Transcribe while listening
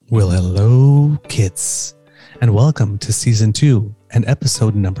Well, hello, kids, and welcome to Season 2 and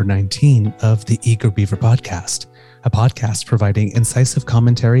episode number 19 of the Eager Beaver podcast, a podcast providing incisive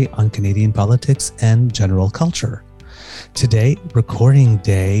commentary on Canadian politics and general culture. Today, recording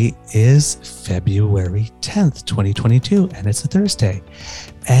day is February 10th, 2022, and it's a Thursday.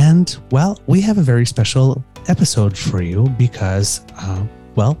 And, well, we have a very special episode for you because,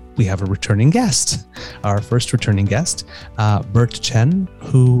 we have a returning guest. Our first returning guest, Bert Chen,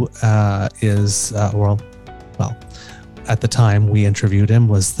 who is, at the time we interviewed him,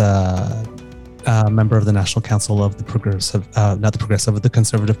 was the member of the National Council of the the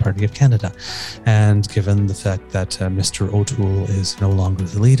Conservative Party of Canada. And given the fact that Mr. O'Toole is no longer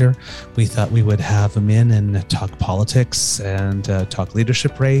the leader, we thought we would have him in and talk politics and talk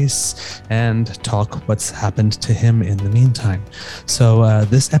leadership race and talk what's happened to him in the meantime. So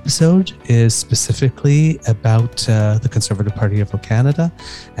this episode is specifically about the Conservative Party of Canada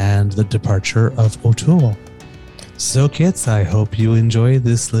and the departure of O'Toole. So kids, I hope you enjoy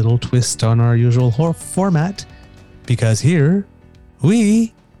this little twist on our usual format, because here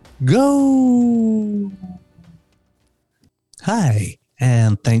we go. Hi,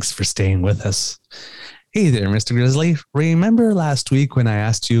 and thanks for staying with us. Hey there, Mr. Grizzly. Remember last week when I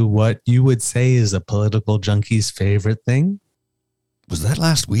asked you what you would say is a political junkie's favorite thing? Was that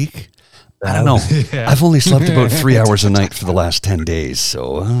last week? I don't know. Yeah. I've only slept about 3 hours a night for the last 10 days.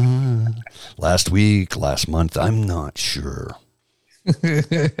 So last week, last month, I'm not sure.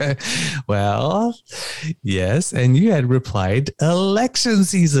 Well, yes. And you had replied election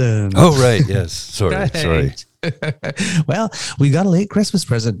season. Oh, right. Yes. Sorry. Well, we got a late Christmas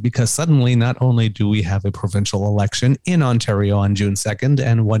present because suddenly not only do we have a provincial election in Ontario on June 2nd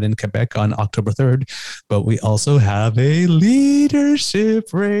and one in Quebec on October 3rd, but we also have a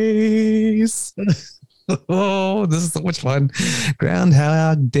leadership race. Oh, this is so much fun.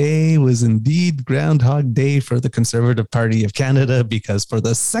 Groundhog Day was indeed Groundhog Day for the Conservative Party of Canada because for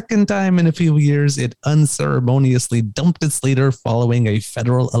the second time in a few years, it unceremoniously dumped its leader following a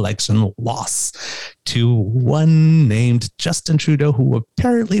federal election loss to one named Justin Trudeau, who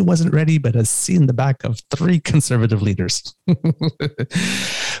apparently wasn't ready but has seen the back of 3 Conservative leaders.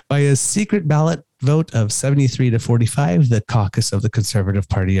 By a secret ballot vote of 73 to 45, the caucus of the Conservative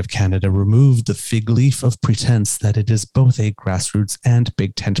Party of Canada removed the fig leaf of pretense that it is both a grassroots and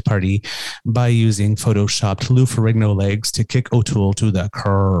big tent party by using photoshopped Lou Ferrigno legs to kick O'Toole to the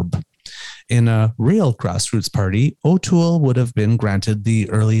curb. In a real grassroots party, O'Toole would have been granted the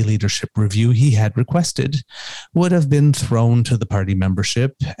early leadership review he had requested, would have been thrown to the party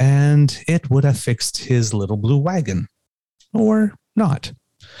membership, and it would have fixed his little blue wagon. Or not.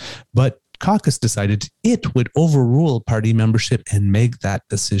 But caucus decided it would overrule party membership and make that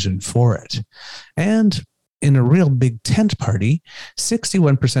decision for it. And in a real big tent party,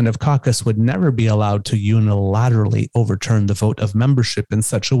 61% of caucus would never be allowed to unilaterally overturn the vote of membership in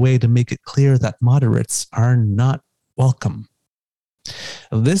such a way to make it clear that moderates are not welcome.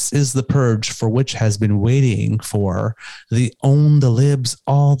 This is the purge for which has been waiting for the Own the Libs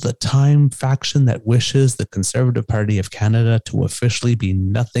all the time faction that wishes the Conservative Party of Canada to officially be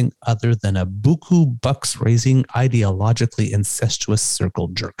nothing other than a buku bucks-raising, ideologically incestuous circle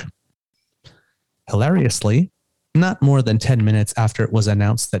jerk. Hilariously, not more than 10 minutes after it was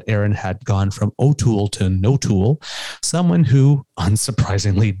announced that Aaron had gone from O'Toole to No-Toole, someone who,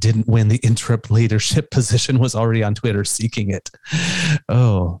 unsurprisingly, didn't win the interim leadership position was already on Twitter seeking it.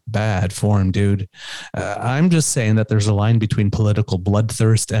 Oh, bad form, dude. I'm just saying that there's a line between political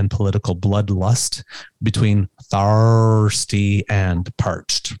bloodthirst and political bloodlust, between thirsty and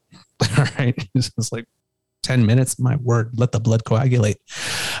parched. All right? It's just like, 10 minutes, my word, let the blood coagulate.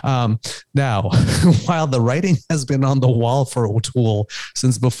 Now, while the writing has been on the wall for O'Toole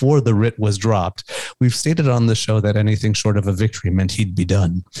since before the writ was dropped, we've stated on the show that anything short of a victory meant he'd be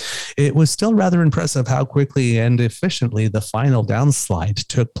done. It was still rather impressive how quickly and efficiently the final downslide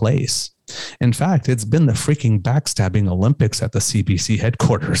took place. In fact, it's been the freaking backstabbing Olympics at the CPC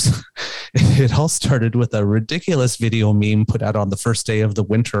headquarters. It all started with a ridiculous video meme put out on the first day of the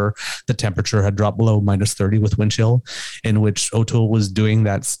winter. The temperature had dropped below -30 with wind chill, in which O'Toole was doing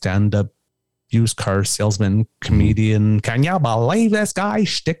that stand-up used car salesman, comedian, can you believe this guy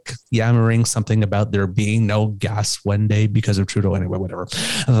shtick, yammering something about there being no gas one day because of Trudeau. Anyway, whatever.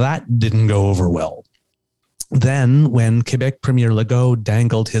 That didn't go over well. Then, when Quebec Premier Legault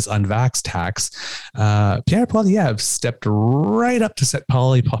dangled his unvaxxed tax, Pierre Poilievre stepped right up to set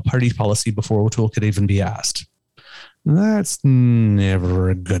party policy before O'Toole could even be asked. That's never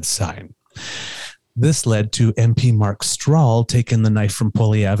a good sign. This led to MP Mark Strahl taking the knife from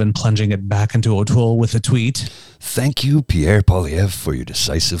Poilievre and plunging it back into O'Toole with a tweet. Thank you, Pierre Poilievre, for your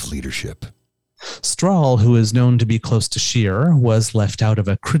decisive leadership. Strahl, who is known to be close to Scheer, was left out of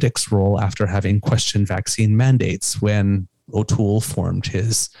a critic's role after having questioned vaccine mandates when O'Toole formed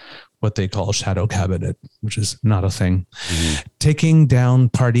his what they call shadow cabinet, which is not a thing. Mm-hmm. Taking down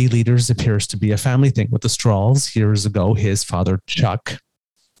party leaders appears to be a family thing with the Strahls. Years ago, his father, Chuck,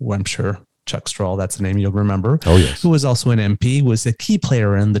 who I'm sure Chuck Strahl, that's a name you'll remember, who was also an MP, was a key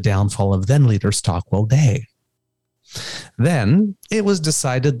player in the downfall of then leader Stockwell Day. Then it was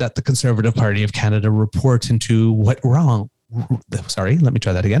decided that the Conservative Party of Canada report into what wrong. Sorry, let me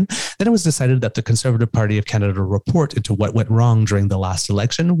try that again. Then it was decided that the Conservative Party of Canada report into what went wrong during the last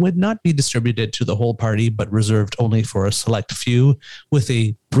election would not be distributed to the whole party, but reserved only for a select few, with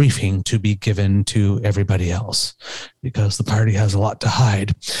a briefing to be given to everybody else, because the party has a lot to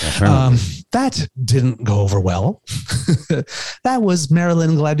hide. That didn't go over well. That was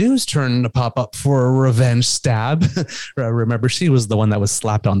Marilyn Gladoux's turn to pop up for a revenge stab. Remember, she was the one that was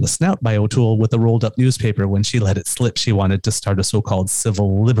slapped on the snout by O'Toole with a rolled up newspaper when she let it slip she wanted to start a so-called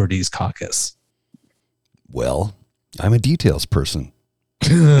civil liberties caucus. Well, I'm a details person.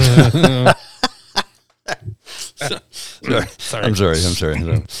 Sorry. I'm sorry.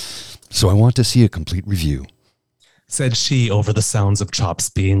 So I want to see a complete review, said she over the sounds of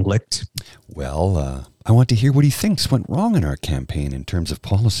chops being licked. Well, I want to hear what he thinks went wrong in our campaign in terms of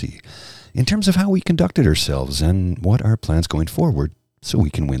policy, in terms of how we conducted ourselves, and what our plans going forward so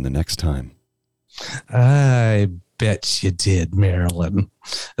we can win the next time. I bet you did, Marilyn.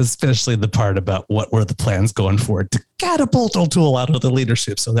 Especially the part about what were the plans going forward to catapult O'Toole out of the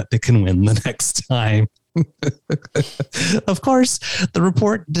leadership so that they can win the next time. Of course, the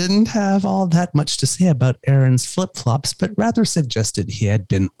report didn't have all that much to say about Aaron's flip-flops, but rather suggested he had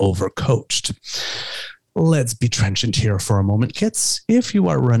been overcoached. Let's be trenchant here for a moment, kids. If you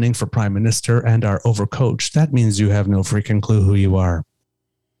are running for prime minister and are overcoached, that means you have no freaking clue who you are.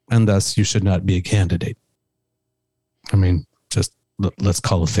 And thus, you should not be a candidate. I mean, just let's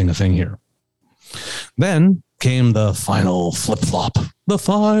call a thing here. Then came the final flip-flop. The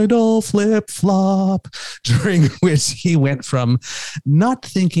final flip-flop, during which he went from not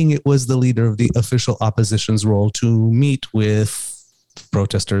thinking it was the leader of the official opposition's role to meet with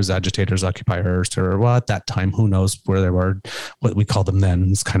protesters, agitators, occupiers, or well, at that time, who knows where they were, what we call them then,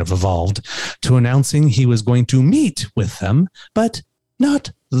 it's kind of evolved, to announcing he was going to meet with them, but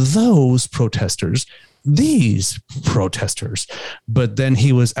not those protesters, these protesters. But then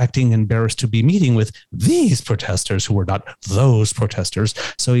he was acting embarrassed to be meeting with these protesters who were not those protesters.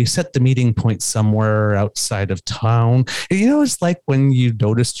 So he set the meeting point somewhere outside of town. You know, it's like when you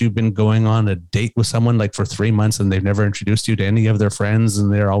noticed you've been going on a date with someone like for 3 months and they've never introduced you to any of their friends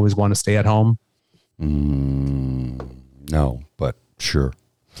and they always want to stay at home. No, but sure.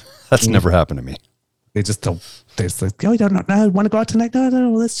 That's never happened to me. They just don't. They're just like, oh, you don't know. No, want to go out tonight?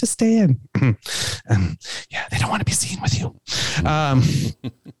 No, let's just stay in. Yeah, they don't want to be seen with you.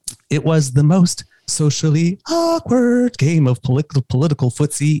 It was the most socially awkward game of political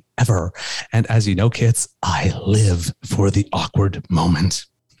footsie ever. And as you know, kids, I live for the awkward moment.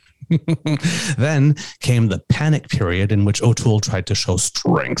 Then came the panic period in which O'Toole tried to show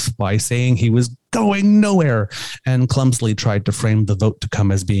strength by saying he was going nowhere and clumsily tried to frame the vote to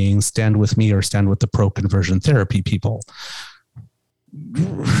come as being stand with me or stand with the pro-conversion therapy people.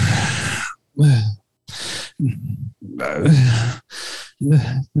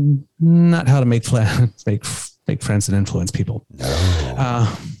 Not how to make friends and influence people.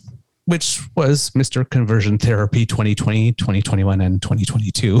 No. Which was Mr. Conversion Therapy 2020, 2021, and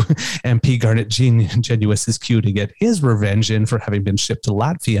 2022. MP Garnet Genuous's cue to get his revenge in for having been shipped to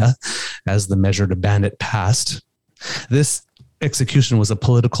Latvia as the measure to ban it passed. This execution was a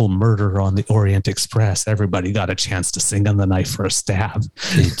political murder on the Orient Express. Everybody got a chance to sing on the knife for a stab.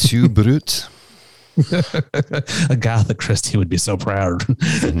 Et tu brute. Agatha Christie would be so proud.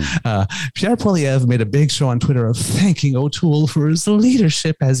 Pierre Poilievre made a big show on Twitter of thanking O'Toole for his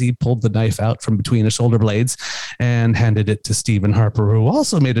leadership as he pulled the knife out from between his shoulder blades and handed it to Stephen Harper, who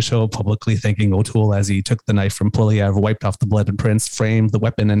also made a show of publicly thanking O'Toole as he took the knife from Poilievre, wiped off the blood and prints, framed the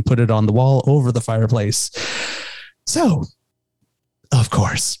weapon, and put it on the wall over the fireplace. So, of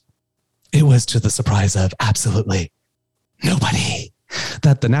course, it was to the surprise of absolutely nobody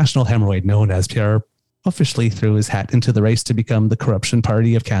that the national hemorrhoid known as Pierre officially threw his hat into the race to become the Corruption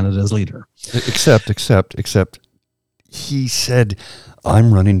Party of Canada's leader. Except he said,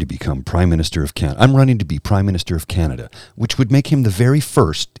 I'm running to become Prime Minister of Canada. I'm running to be Prime Minister of Canada, which would make him the very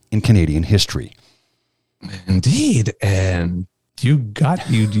first in Canadian history. Indeed. And You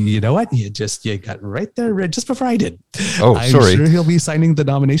know what? You got right there just before I did. Oh, sorry. I'm sure he'll be signing the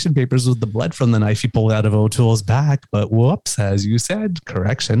nomination papers with the blood from the knife he pulled out of O'Toole's back. But whoops, as you said,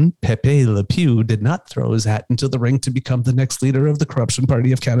 correction, Pepe Le Pew did not throw his hat into the ring to become the next leader of the Corruption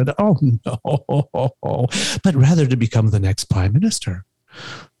Party of Canada. Oh, no. But rather to become the next prime minister.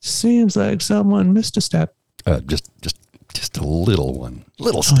 Seems like someone missed a step. Just a little one.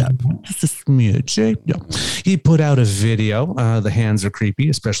 Little step. Just a smidge. Yeah. He put out a video. The hands are creepy,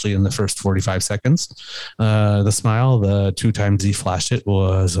 especially in the first 45 seconds. The smile, the 2 times he flashed it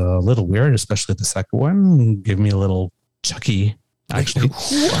was a little weird, especially the second one. Give me a little Chucky, actually.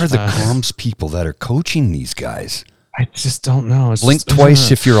 Who are the comms people that are coaching these guys? I just don't know. Blink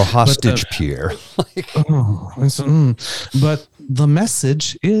twice if you're a hostage, Pierre. But the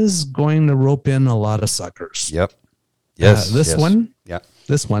message is going to rope in a lot of suckers. Yep. Yes. This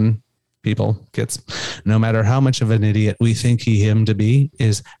one, people, kids, no matter how much of an idiot we think him to be,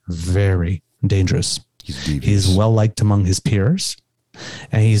 is very dangerous. He's well liked among his peers,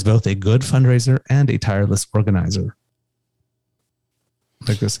 and he's both a good fundraiser and a tireless organizer.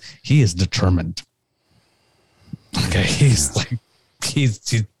 Because he is determined. Okay,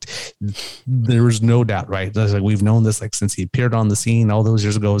 there was no doubt, right? Like, we've known this since he appeared on the scene all those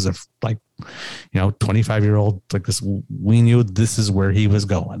years ago as a 25-year-old like this. We knew this is where he was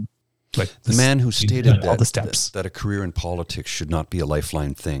going. Like the man who stated all the steps. That a career in politics should not be a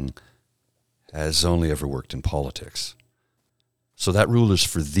lifeline thing has only ever worked in politics. So that rule is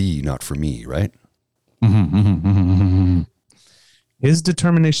for thee, not for me, right? His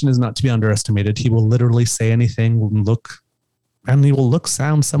determination is not to be underestimated. He will literally say anything, he will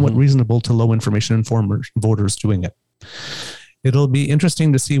sound somewhat reasonable to low information informers, voters doing it. It'll be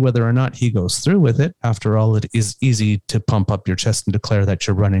interesting to see whether or not he goes through with it. After all, it is easy to pump up your chest and declare that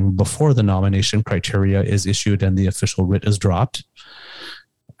you're running before the nomination criteria is issued and the official writ is dropped.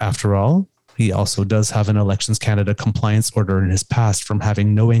 After all, he also does have an Elections Canada compliance order in his past from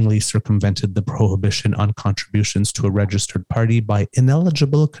having knowingly circumvented the prohibition on contributions to a registered party by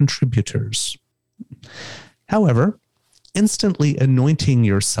ineligible contributors. However, instantly anointing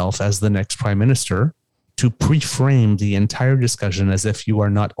yourself as the next prime minister to pre-frame the entire discussion as if you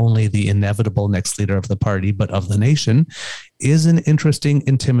are not only the inevitable next leader of the party, but of the nation, is an interesting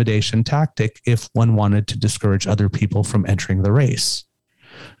intimidation tactic if one wanted to discourage other people from entering the race.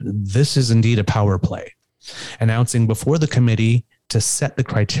 This is indeed a power play. Announcing before the committee to set the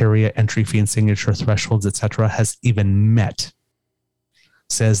criteria, entry fee and signature thresholds, etc., has even met,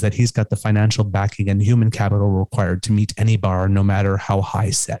 says that he's got the financial backing and human capital required to meet any bar, no matter how high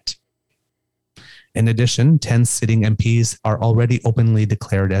set. In addition, 10 sitting MPs are already openly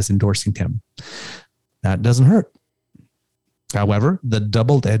declared as endorsing him. That doesn't hurt. However, the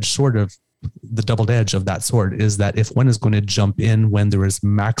doubled edge of that sword is that if one is going to jump in when there is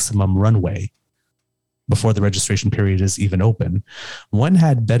maximum runway before the registration period is even open, one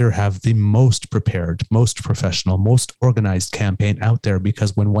had better have the most prepared, most professional, most organized campaign out there,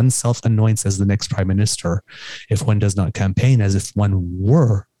 because when one self-anoints as the next prime minister, if one does not campaign as if one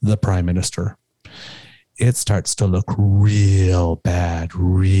were the prime minister, it starts to look real bad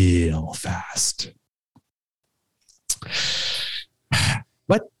real fast.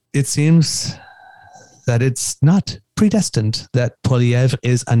 But it seems that it's not predestined that Poilievre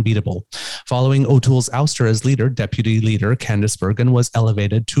is unbeatable. Following O'Toole's ouster as leader, deputy leader Candice Bergen was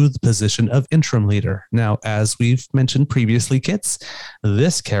elevated to the position of interim leader. Now, as we've mentioned previously, Kits,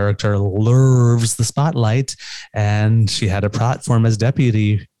 this character loves the spotlight, and she had a platform as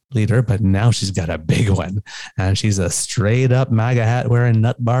deputy leader, but now she's got a big one, and she's a straight up MAGA hat wearing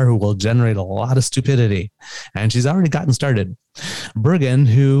nut bar who will generate a lot of stupidity, and she's already gotten started. Bergen,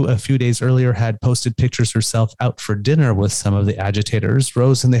 who a few days earlier had posted pictures herself out for dinner with some of the agitators,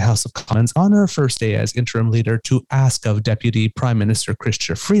 rose in the House of Commons on her first day as interim leader to ask of Deputy Prime Minister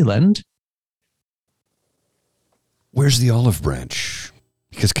Chrystia Freeland, where's the olive branch?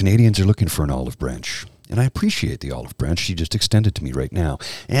 Because Canadians are looking for an olive branch. And I appreciate the olive branch she just extended to me right now.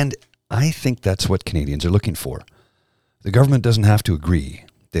 And I think that's what Canadians are looking for. The government doesn't have to agree.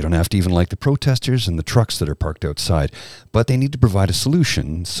 They don't have to even like the protesters and the trucks that are parked outside. But they need to provide a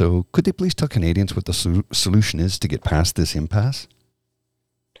solution. So could they please tell Canadians what the solution is to get past this impasse?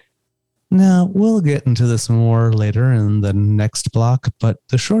 Now, we'll get into this more later in the next block. But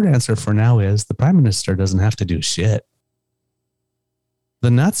the short answer for now is the Prime Minister doesn't have to do shit. The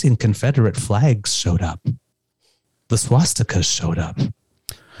Nazi and Confederate flags showed up. The swastikas showed up.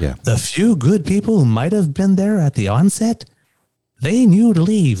 Yeah. The few good people who might have been there at the onset, they knew to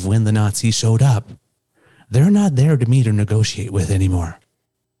leave when the Nazis showed up. They're not there to meet or negotiate with anymore.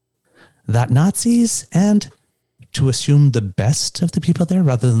 That Nazis and to assume the best of the people there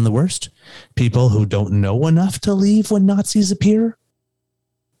rather than the worst? People who don't know enough to leave when Nazis appear?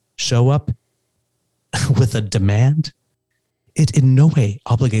 Show up with a demand? It in no way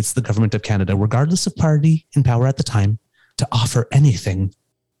obligates the government of Canada, regardless of party in power at the time, to offer anything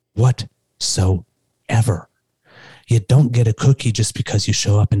whatsoever. You don't get a cookie just because you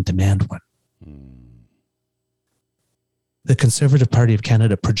show up and demand one. The Conservative Party of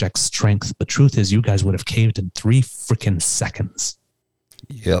Canada projects strength, but truth is you guys would have caved in 3 freaking seconds.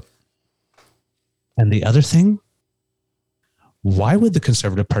 Yep. And the other thing, why would the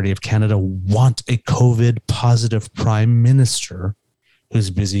Conservative Party of Canada want a COVID positive prime minister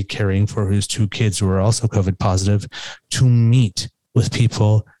who's busy caring for his 2 kids who are also COVID positive to meet with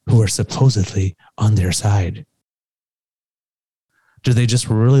people who are supposedly on their side? Do they just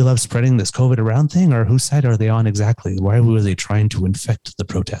really love spreading this COVID around thing, or whose side are they on exactly? Why were they trying to infect the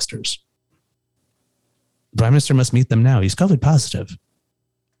protesters? The Prime Minister must meet them now. He's COVID positive.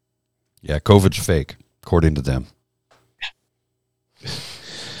 Yeah, COVID's fake, according to them.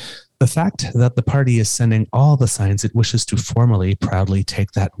 The fact that the party is sending all the signs it wishes to formally, proudly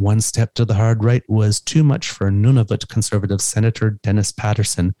take that one step to the hard right was too much for Nunavut Conservative Senator Dennis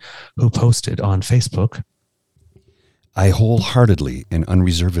Patterson, who posted on Facebook, I wholeheartedly and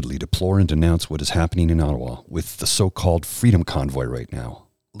unreservedly deplore and denounce what is happening in Ottawa with the so-called Freedom Convoy right now.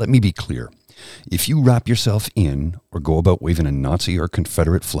 Let me be clear. If you wrap yourself in or go about waving a Nazi or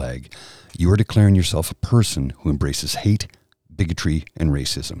Confederate flag, you are declaring yourself a person who embraces hate, bigotry, and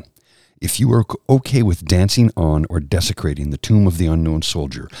racism. If you are okay with dancing on or desecrating the tomb of the unknown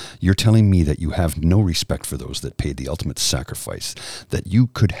soldier, you're telling me that you have no respect for those that paid the ultimate sacrifice, that you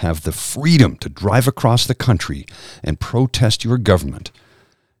could have the freedom to drive across the country and protest your government.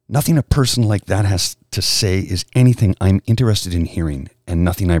 Nothing a person like that has to say is anything I'm interested in hearing, and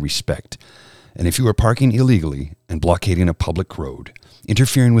nothing I respect. And if you are parking illegally and blockading a public road,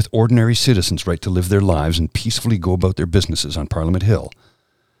 interfering with ordinary citizens' right to live their lives and peacefully go about their businesses on Parliament Hill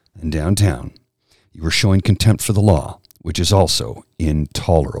and downtown, you are showing contempt for the law, which is also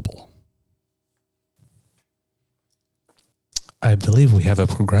intolerable. I believe we have a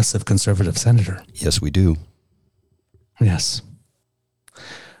progressive Conservative senator. Yes, we do. Yes.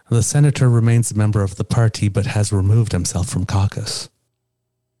 The senator remains a member of the party, but has removed himself from caucus.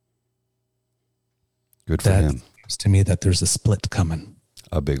 Good for him. Seems to me that there's a split coming.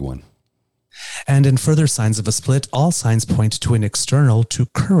 A big one. And in further signs of a split, all signs point to an external to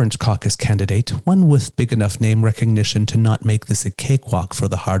current caucus candidate, one with big enough name recognition to not make this a cakewalk for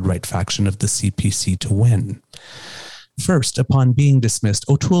the hard right faction of the CPC to win. First, upon being dismissed,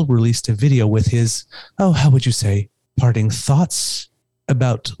 O'Toole released a video with his, how would you say, parting thoughts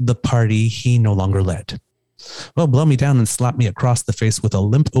about the party he no longer led. Well, blow me down and slap me across the face with a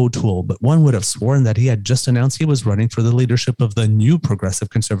limp O'Toole, but one would have sworn that he had just announced he was running for the leadership of the new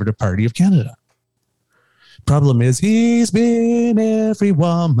Progressive Conservative Party of Canada. Problem is, he's been every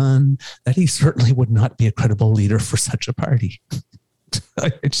woman that he certainly would not be a credible leader for such a party.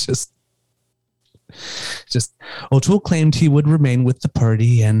 It's just O'Toole claimed he would remain with the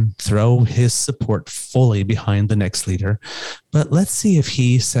party and throw his support fully behind the next leader. But let's see if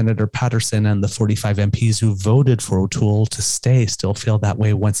he, Senator Patterson, and the 45 MPs who voted for O'Toole to stay still feel that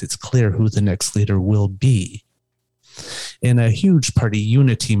way once it's clear who the next leader will be. In a huge party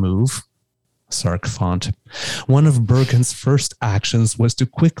unity move, Sark font, one of Bergen's first actions was to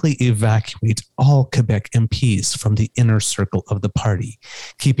quickly evacuate all Quebec MPs from the inner circle of the party,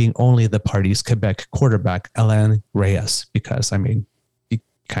 keeping only the party's Quebec quarterback, Alain Reyes, because, you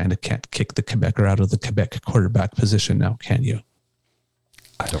kind of can't kick the Quebecer out of the Quebec quarterback position now, can you?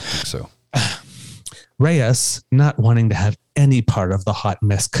 I don't think so. Reyes, not wanting to have any part of the hot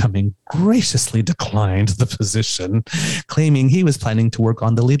mess coming, graciously declined the position, claiming he was planning to work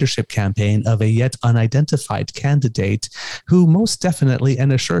on the leadership campaign of a yet unidentified candidate who most definitely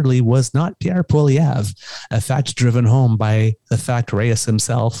and assuredly was not Pierre Poilievre, a fact driven home by the fact Reyes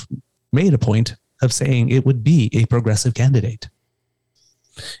himself made a point of saying it would be a progressive candidate.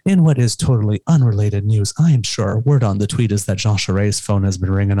 In what is totally unrelated news, I am sure word on the tweet is that Jean Charest's phone has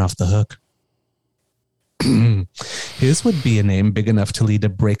been ringing off the hook. His would be a name big enough to lead a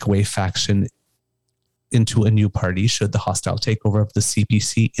breakaway faction into a new party should the hostile takeover of the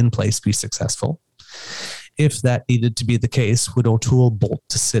CPC in place be successful. If that needed to be the case, would O'Toole bolt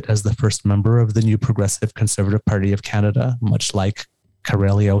to sit as the first member of the new Progressive Conservative Party of Canada, much like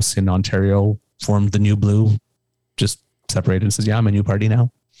Karelios in Ontario formed the New Blue, just separated and says, yeah, I'm a new party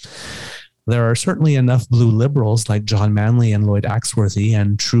now? There are certainly enough blue liberals like John Manley and Lloyd Axworthy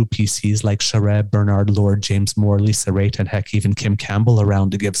and true PCs like Charest, Bernard Lord, James Moore, Lisa Raitt, and heck, even Kim Campbell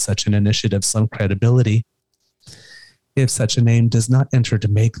around to give such an initiative some credibility. If such a name does not enter to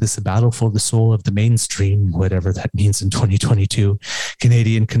make this a battle for the soul of the mainstream, whatever that means in 2022,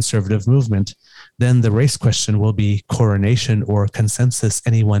 Canadian conservative movement, then the race question will be coronation or consensus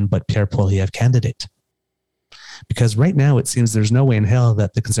anyone but Pierre Poilievre candidate. Because right now it seems there's no way in hell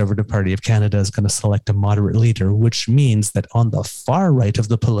that the Conservative Party of Canada is going to select a moderate leader, which means that on the far right of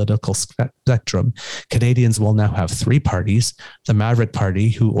the political spectrum, Canadians will now have three parties: the Maverick Party,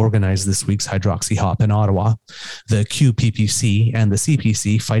 who organized this week's hydroxy hop in Ottawa, the QPPC, and the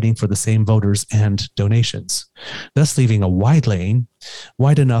CPC fighting for the same voters and donations, thus leaving a wide lane,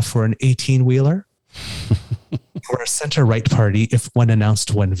 wide enough for an 18-wheeler, or a center-right party if one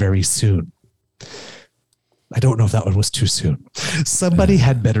announced one very soon. I don't know if that one was too soon. Somebody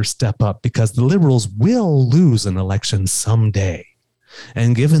had better step up, because the Liberals will lose an election someday.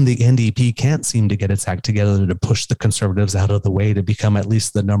 And given the NDP can't seem to get its act together to push the Conservatives out of the way to become at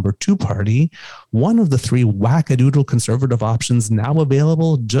least the number two party, one of the three wackadoodle Conservative options now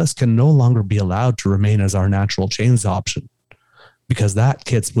available just can no longer be allowed to remain as our natural change option. Because that,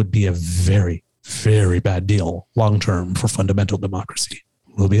 kids, would be a very, very bad deal long-term for fundamental democracy.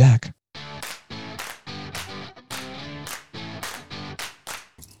 We'll be back.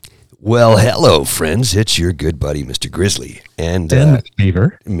 Well, hello, friends. It's your good buddy, Mr. Grizzly. And Mr.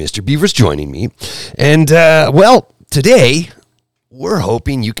 Beaver. Mr. Beaver's joining me. And, well, today we're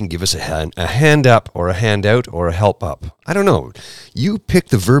hoping you can give us a hand up or a handout or a help up. I don't know. You pick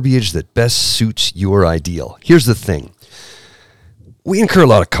the verbiage that best suits your ideal. Here's the thing. We incur a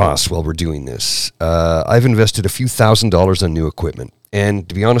lot of costs while we're doing this. I've invested a few $1,000s on new equipment. And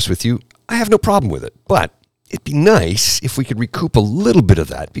to be honest with you, I have no problem with it. But it'd be nice if we could recoup a little bit of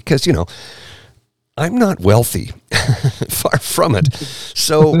that, because, you know, I'm not wealthy. Far from it.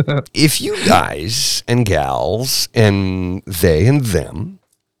 So if you guys and gals and they and them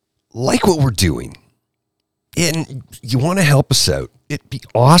like what we're doing and you want to help us out, it'd be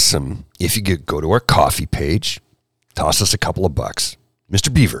awesome if you could go to our coffee page, toss us a couple of bucks.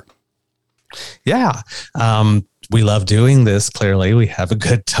 Mr. Beaver. Yeah. We love doing this. Clearly, we have a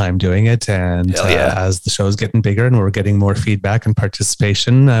good time doing it. And as the show is getting bigger and we're getting more feedback and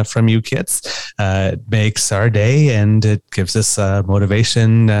participation from you kids, it makes our day, and it gives us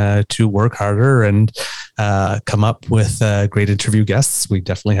motivation to work harder and come up with great interview guests. We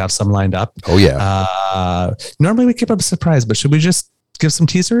definitely have some lined up. Oh, yeah. Normally we keep up a surprise, but should we just give some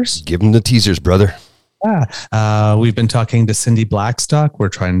teasers? Give them the teasers, brother. Yeah, we've been talking to Cindy Blackstock. We're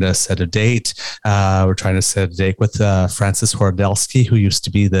trying to set a date. We're trying to set a date with Francis Hordelsky, who used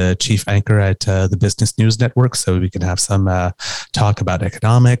to be the chief anchor at the Business News Network, so we can have some talk about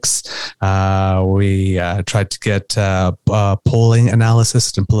economics. We tried to get polling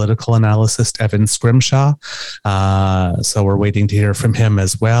analyst and political analyst Evan Scrimshaw, so we're waiting to hear from him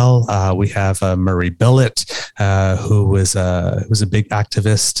as well. We have Murray Billett, who was a big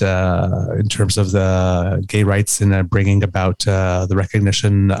activist in terms of the gay rights and bringing about the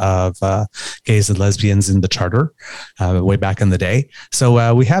recognition of gays and lesbians in the charter way back in the day.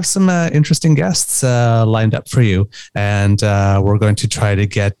 So we have some interesting guests lined up for you, and we're going to try to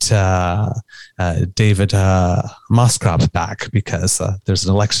get David Moskrop back, because there's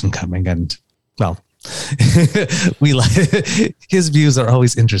an election coming, and well, his views are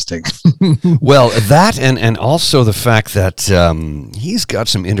always interesting. Well, that and also the fact that he's got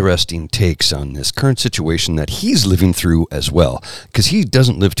some interesting takes on this current situation that he's living through as well, because he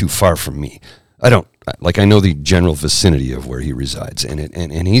doesn't live too far from me. I know the general vicinity of where he resides,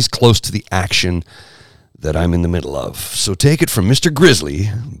 and he's close to the action that I'm in the middle of. So take it from Mr.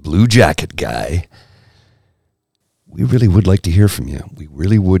 Grizzly, Blue Jacket guy. We really would like to hear from you. We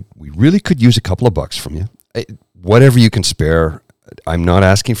really would. We really could use a couple of bucks from you. Whatever you can spare. I'm not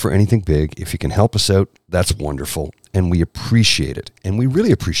asking for anything big. If you can help us out, that's wonderful. And we appreciate it. And we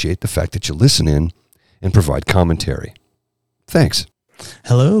really appreciate the fact that you listen in and provide commentary. Thanks.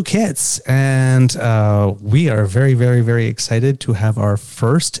 Hello, kids. And we are very, very, very excited to have our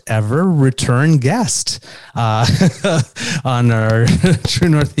first ever return guest on our True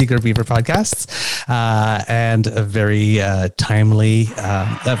North Eager Beaver podcasts, and a very timely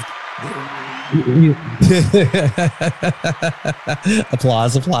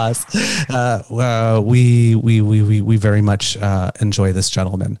applause. We very much enjoy this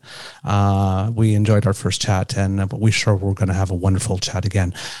gentleman. We enjoyed our first chat, and we sure we're going to have a wonderful chat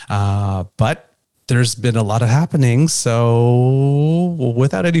again. But there's been a lot of happenings, so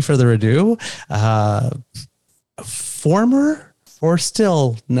without any further ado, former or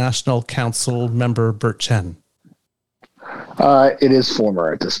still National Council member Bert Chen. It is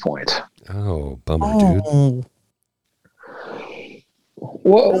former at this point. Oh, bummer, dude.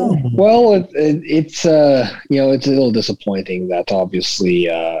 It's it's a little disappointing that obviously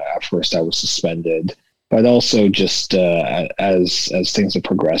at first I was suspended, but also just as things have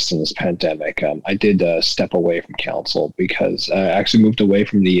progressed in this pandemic, I did step away from council because I actually moved away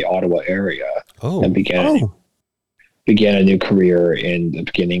from the Ottawa area and began a new career in the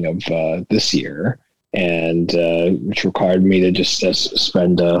beginning of this year, and which required me to just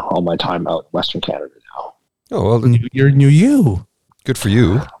spend all my time out in Western Canada now. Oh, well, you're new you. Good for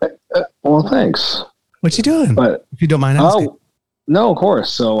you. Well, thanks. What you doing? But if you don't mind asking. Oh, no, of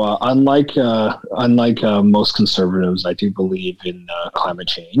course. So unlike most conservatives, I do believe in climate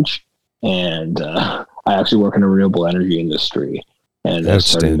change, and I actually work in the renewable energy industry, and I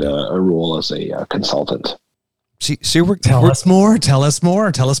started a role as a consultant. See, tell us more.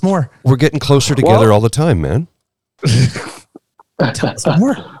 We're getting closer together all the time, man. Tell us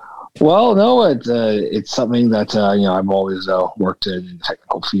more. Well, no, it's something that I've always worked in the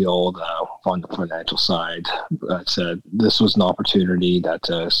technical field on the financial side. But this was an opportunity that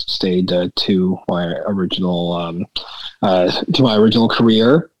stayed to my original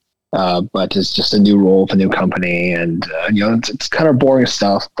career. But it's just a new role of a new company, and it's kind of boring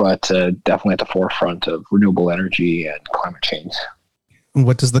stuff, but definitely at the forefront of renewable energy and climate change.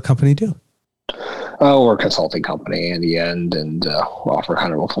 What does the company do? We're a consulting company in the end, and offer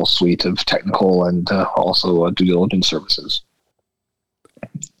kind of a full suite of technical and also due diligence services.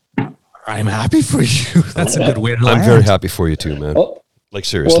 I'm happy for you. That's a good way to land. I'm very happy for you too, man. Like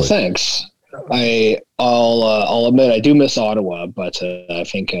seriously. Well, thanks. I'll admit I do miss Ottawa, but I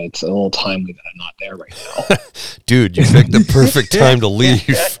think it's a little timely that I'm not there right now. Dude, you picked the perfect time to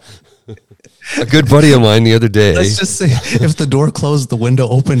leave. A good buddy of mine the other day. Let's just say if the door closed, the window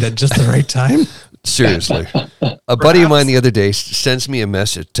opened at just the right time. Seriously. A buddy of mine the other day sends me a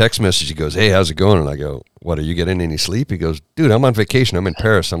text message. He goes, "Hey, how's it going?" And I go, "What, are you getting any sleep?" He goes, "Dude, I'm on vacation. I'm in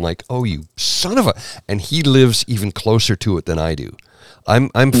Paris." I'm like, "Oh, you son of a..." And he lives even closer to it than I do. I'm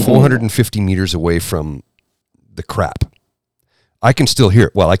 450 meters away from the crap. I can still hear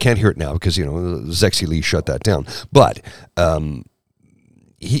it. Well, I can't hear it now because, Zexy Lee shut that down. But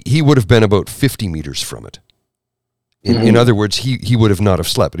he would have been about 50 meters from it. In other words, he would have not have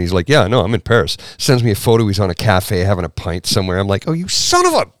slept. And he's like, "Yeah, no, I'm in Paris." Sends me a photo. He's on a cafe having a pint somewhere. I'm like, "Oh, you son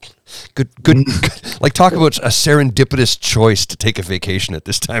of a..." Good. Like, talk about a serendipitous choice to take a vacation at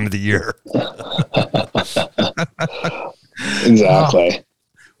this time of the year. Exactly.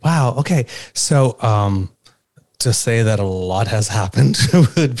 Wow. Okay. So, to say that a lot has happened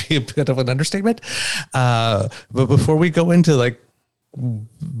would be a bit of an understatement. But before we go into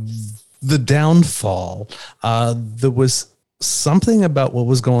the downfall, there was something about what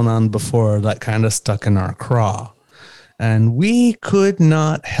was going on before that kind of stuck in our craw. And we could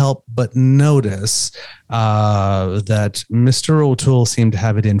not help but notice that Mr. O'Toole seemed to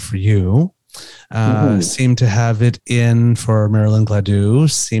have it in for you. Seemed to have it in for Marilyn Gladue,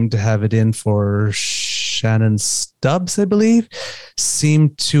 seemed to have it in for Shannon Stubbs, I believe,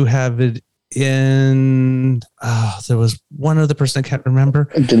 seemed to have it in, there was one other person I can't remember.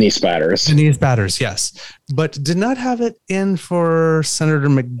 Denise Batters, yes. But did not have it in for Senator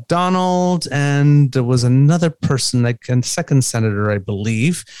McDonald, and there was another person, second senator, I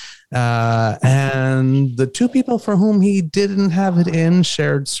believe. And the two people for whom he didn't have it in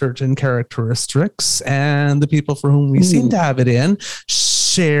shared certain characteristics, and the people for whom we seemed to have it in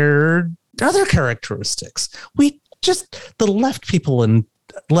shared other characteristics. The left people and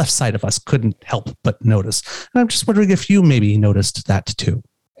left side of us couldn't help but notice. And I'm just wondering if you maybe noticed that too.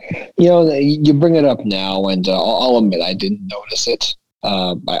 You bring it up now, and I'll admit I didn't notice it.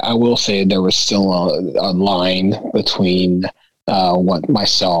 I will say there was still a line between what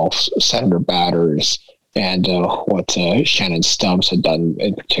myself, Senator Batters, and what Shannon Stubbs had done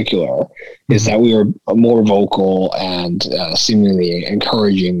in particular, is that we were more vocal and seemingly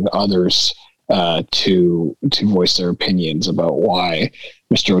encouraging others to voice their opinions about why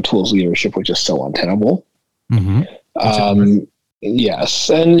Mr. O'Toole's leadership was just so untenable. Yes,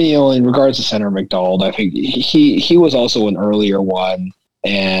 and in regards to Senator McDonald, I think he was also an earlier one,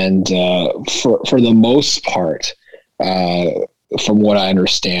 and for the most part, from what I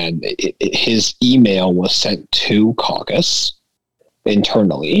understand, his email was sent to caucus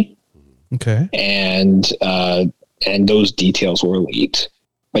internally. Okay, and those details were leaked,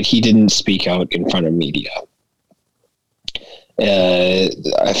 but he didn't speak out in front of media.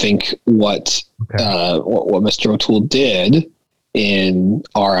 I think what Mr. O'Toole did in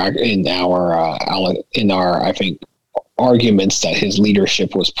our I think arguments that his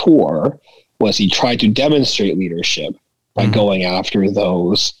leadership was poor was he tried to demonstrate leadership by going after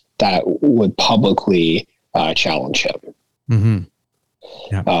those that would publicly challenge him.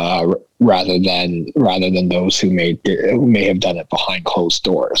 rather than those who may have done it behind closed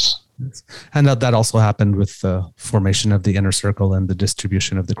doors. And that also happened with the formation of the inner circle and the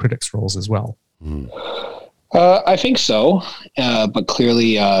distribution of the critics' roles as well. I think so, but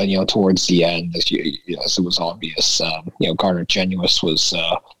clearly, towards the end, as it was obvious, Garner Genuis was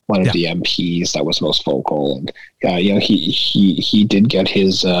one of the MPs that was most vocal, and he did get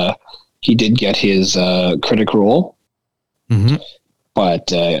his critic role. Mm-hmm.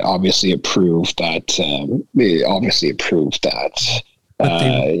 But obviously, it proved that.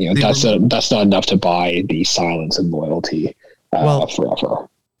 That's not enough to buy the silence and loyalty forever.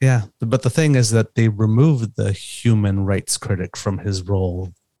 Yeah, but the thing is that they removed the human rights critic from his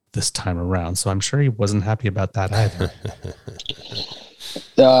role this time around, so I'm sure he wasn't happy about that either.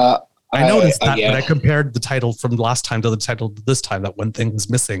 I noticed that when I compared the title from last time to the title this time, that one thing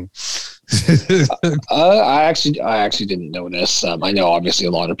was missing. I actually didn't notice. I know obviously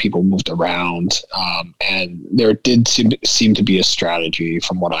a lot of people moved around, and there did seem to be a strategy,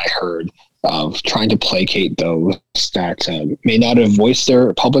 from what I heard, of trying to placate those that may not have voiced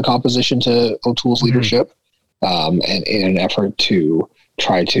their public opposition to O'Toole's leadership, and in an effort to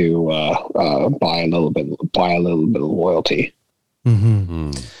try to buy a little bit of loyalty.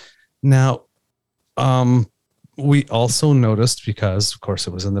 Mm-hmm. Now, we also noticed, because of course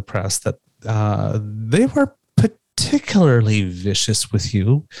it was in the press, that they were particularly vicious with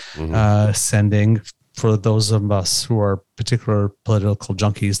you, sending, for those of us who are particular political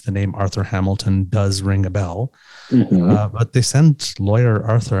junkies, the name Arthur Hamilton does ring a bell. Mm-hmm. But they sent lawyer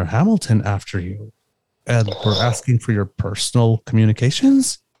Arthur Hamilton after you and were asking for your personal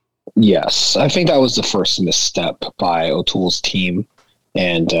communications? Yes, I think that was the first misstep by O'Toole's team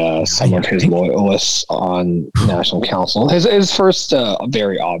and some of his loyalists on National Council. His first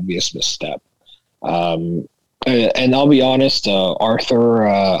very obvious misstep. And I'll be honest, Arthur,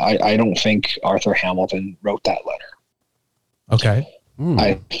 I don't think Arthur Hamilton wrote that letter. Okay.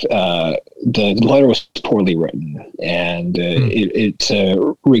 The letter was poorly written, and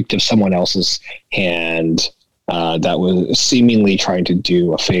it reeked of someone else's hand that was seemingly trying to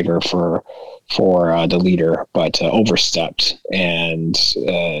do a favor for the leader, but overstepped. And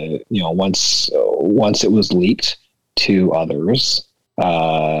once it was leaked to others,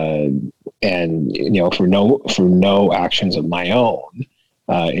 and for no actions of my own,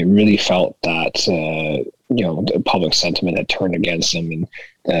 it really felt that the public sentiment had turned against him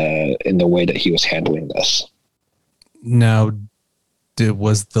in the way that he was handling this. Now,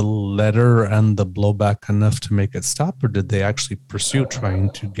 was the letter and the blowback enough to make it stop, or did they actually pursue trying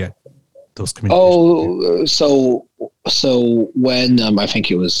to get those communications? So when I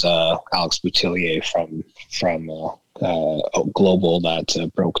think it was Alex Boutillier from Global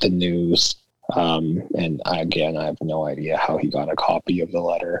that broke the news, and I have no idea how he got a copy of the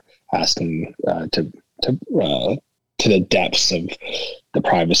letter, asking to the depths of the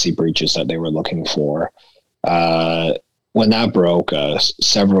privacy breaches that they were looking for. When that broke,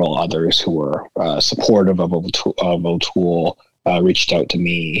 several others who were supportive of O'Toole reached out to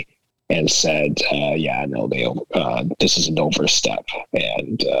me and said, this is an overstep,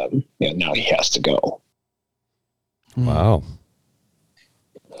 and now he has to go. Wow.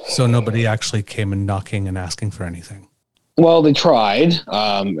 So nobody actually came and knocking and asking for anything. Well, they tried,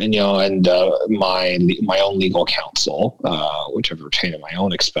 my own legal counsel, which I've retained at my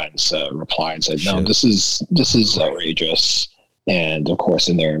own expense, replied and said, "No, this is outrageous." And of course,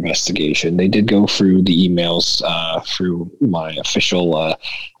 in their investigation, they did go through the emails through my official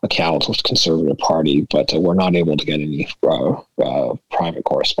account with Conservative Party, but we're not able to get any private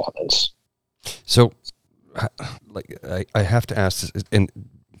correspondence. So, I have to ask this, and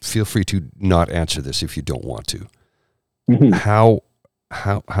feel free to not answer this if you don't want to. Mm-hmm.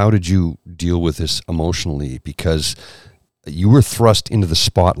 How did you deal with this emotionally? Because you were thrust into the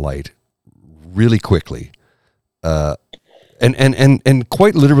spotlight really quickly, and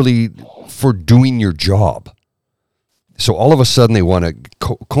quite literally for doing your job. So all of a sudden they want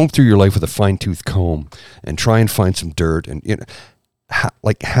to comb through your life with a fine-tooth comb and try and find some dirt. And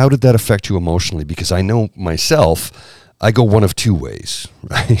how did that affect you emotionally? Because I know myself, I go one of two ways,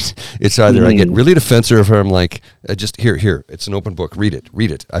 right? It's either I get really defensive, or I'm like, just here, it's an open book, read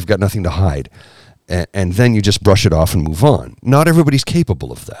it. I've got nothing to hide. And then you just brush it off and move on. Not everybody's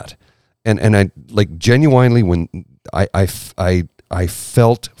capable of that. And I genuinely, when I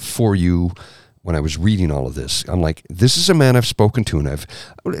felt for you when I was reading all of this, I'm like, this is a man I've spoken to, and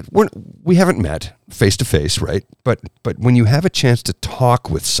we haven't met face to face, right? But when you have a chance to talk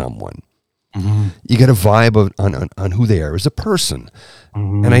with someone, you get a vibe on who they are as a person.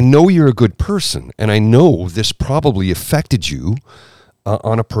 And I know you're a good person, and I know this probably affected you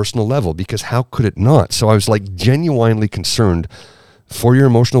on a personal level, because how could it not? So I was like genuinely concerned for your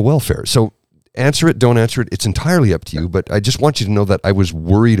emotional welfare. So answer it, don't answer it. It's entirely up to you, but I just want you to know that I was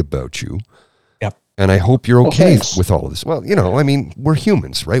worried about you. Yep. And I hope you're okay thanks. with all of this. Well, I mean, we're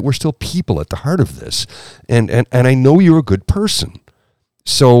humans, right? We're still people at the heart of this. And I know you're a good person.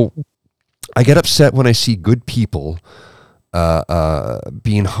 So I get upset when I see good people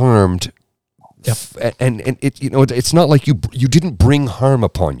being harmed. Yep. And it, it's not like you didn't bring harm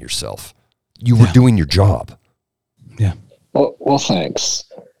upon yourself. You were doing your job. Yeah. Well, thanks.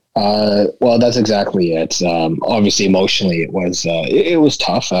 Well, that's exactly it. Obviously, emotionally, it was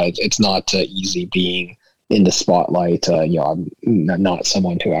tough. It's not easy being in the spotlight. I'm not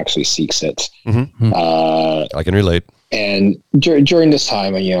someone who actually seeks it. Mm-hmm. I can relate. And during this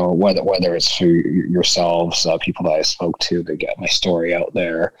time, whether it's through yourselves, people that I spoke to get my story out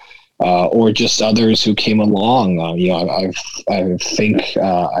there, or just others who came along, I think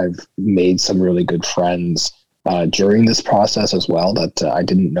I've made some really good friends during this process as well that I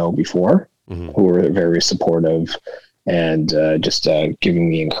didn't know before, who were very supportive and just giving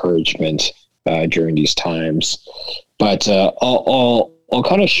me encouragement during these times. But I'll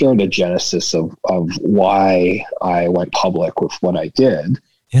kind of share the genesis of why I went public with what I did.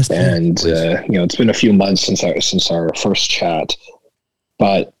 Yes, and it's been a few months since our first chat,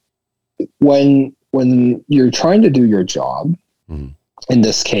 but when you're trying to do your job, in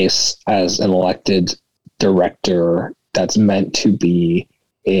this case as an elected director that's meant to be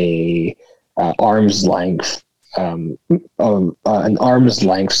an arm's length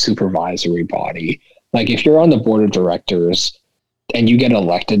supervisory body. Like if you're on the board of directors and you get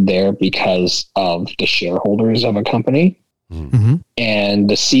elected there because of the shareholders of a company, and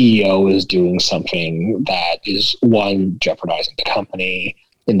the CEO is doing something that is, one, jeopardizing the company.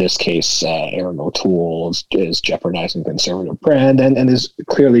 In this case, Aaron O'Toole is jeopardizing conservative brand and is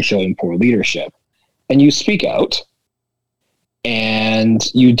clearly showing poor leadership. And you speak out, and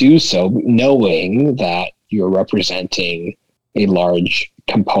you do so knowing that you're representing a large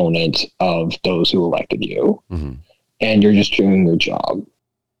component of those who elected you, and you're just doing your job.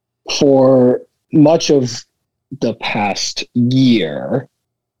 For much of the past year,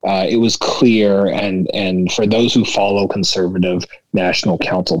 it was clear, and for those who follow conservative National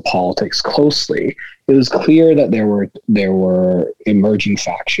Council politics closely, it was clear that there were emerging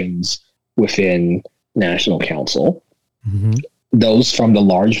factions within National Council. Those from the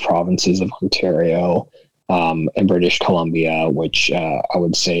large provinces of Ontario and British Columbia, which I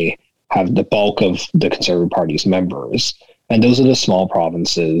would say have the bulk of the Conservative Party's members. And those are the small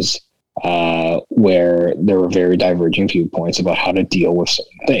provinces where there were very diverging viewpoints about how to deal with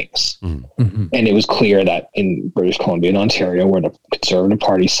certain things. And it was clear that in British Columbia and Ontario, where the Conservative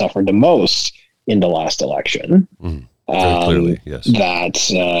Party suffered the most in the last election, very clearly, yes,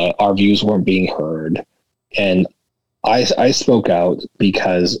 that our views weren't being heard. And I spoke out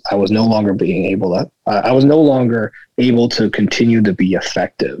because I was no longer able to continue to be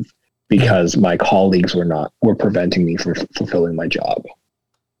effective because my colleagues were preventing me from fulfilling my job.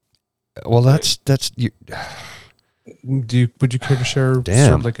 Well, that's you. Would you care to share sort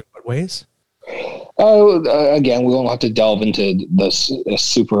of like in what ways? Again, we won't have to delve into this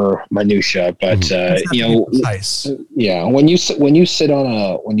super minutia, but when you sit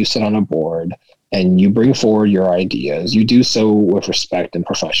on a board and you bring forward your ideas, you do so with respect and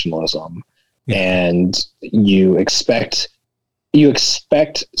professionalism, and you expect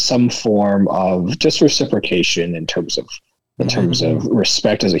some form of just reciprocation in terms of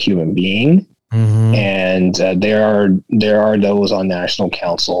respect as a human being. And there are those on National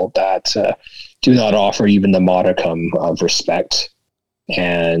Council that do not offer even the modicum of respect,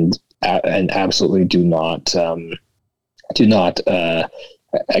 and absolutely do not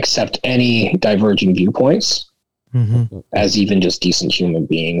accept any diverging viewpoints as even just decent human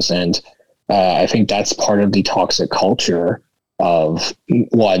beings. And I think that's part of the toxic culture of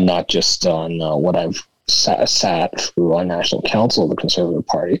one, not just on what I've sat through on National Council of the Conservative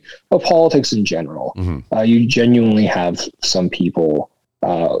Party, but politics in general. You genuinely have some people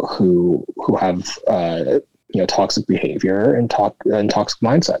who have toxic behavior and toxic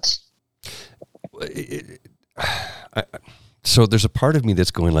mindsets. So there's a part of me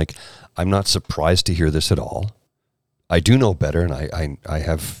that's going like, I'm not surprised to hear this at all. I do know better, and I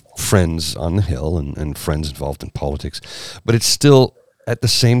have friends on the Hill and friends involved in politics, but it's still, at the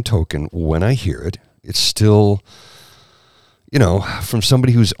same token, when I hear it, it's still, from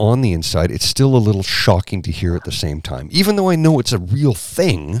somebody who's on the inside, it's still a little shocking to hear at the same time. Even though I know it's a real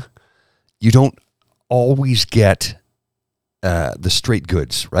thing, you don't always get the straight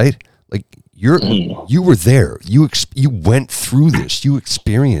goods, right? Like, You were there. You went through this. You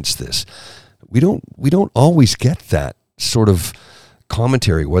experienced this. We don't always get that sort of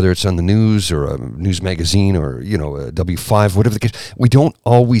commentary, whether it's on the news or a news magazine or a W5, whatever the case. We don't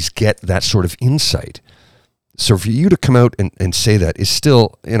always get that sort of insight. So for you to come out and say that is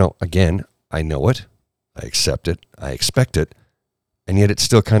still, again, I know it, I accept it, I expect it, and yet it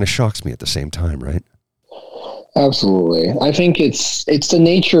still kind of shocks me at the same time, right? Absolutely. I think it's the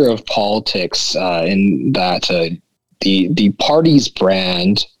nature of politics in that the party's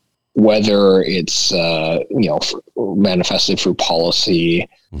brand, whether it's manifested through policy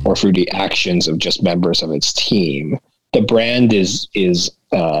or through the actions of just members of its team, the brand is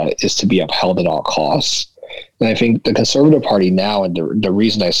to be upheld at all costs. And I think the Conservative Party now, and the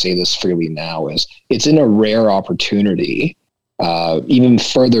reason I say this freely now, is it's in a rare opportunity, even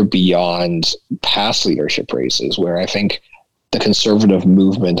further beyond past leadership races, where I think the conservative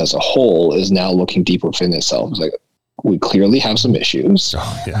movement as a whole is now looking deep within itself. It's like, we clearly have some issues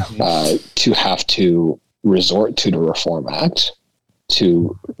to have to resort to the Reform Act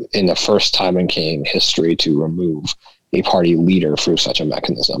to, in the first time in Canadian history, to remove a party leader through such a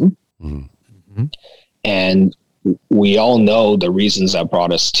mechanism. Mm-hmm. And we all know the reasons that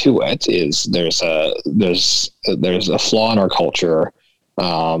brought us to it is there's a flaw in our culture.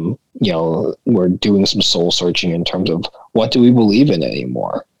 We're doing some soul searching in terms of what do we believe in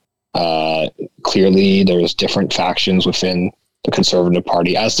anymore. Clearly there's different factions within the Conservative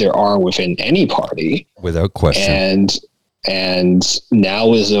Party, as there are within any party, without question. And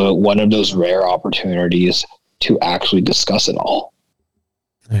now is one of those rare opportunities to actually discuss it all.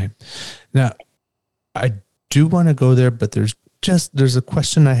 Right. Now, I do want to go there, but there's a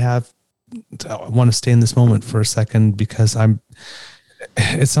question I have. I want to stay in this moment for a second because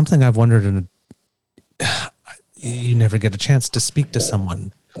it's something I've wondered, and you never get a chance to speak to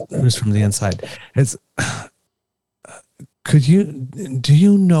someone who's from the inside. Do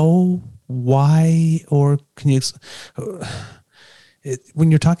you know why, or can you,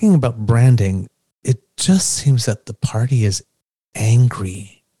 when you're talking about branding, it just seems that the party is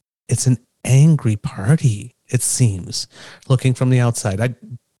angry. It's an angry party, it seems, looking from the outside.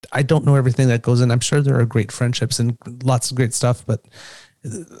 I don't know everything that goes in. I'm sure there are great friendships and lots of great stuff, but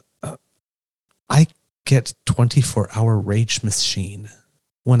I get 24-hour rage machine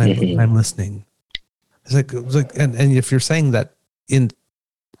when I'm listening. It's like, and if you're saying that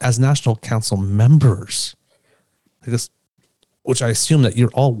as National Council members, because, which I assume that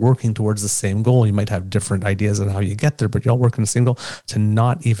you're all working towards the same goal. You might have different ideas on how you get there, but you're all working the same goal, to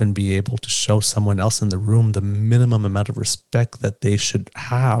not even be able to show someone else in the room the minimum amount of respect that they should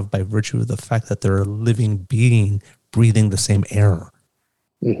have by virtue of the fact that they're a living being breathing the same air.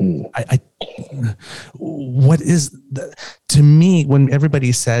 Mm-hmm. What is to me, when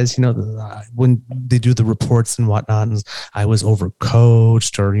everybody says, when they do the reports and whatnot, and I was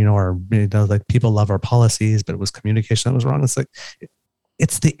overcoached, or like people love our policies, but it was communication that was wrong. It's like,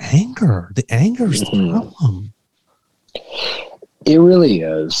 it's the anger. The anger is the problem. It really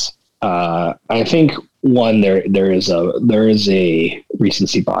is. I think there is a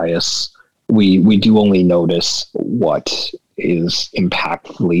recency bias. We do only notice what is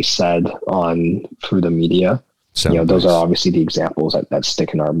impactfully said through the media. Those are obviously the examples that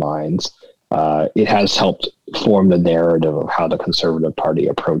stick in our minds. It has helped form the narrative of how the Conservative Party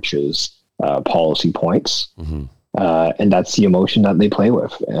approaches policy points. Mm-hmm. And that's the emotion that they play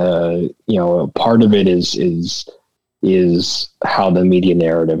with. Part of it is how the media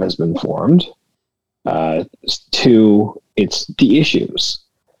narrative has been formed. Two, it's the issues.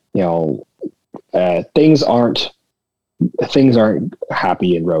 Things aren't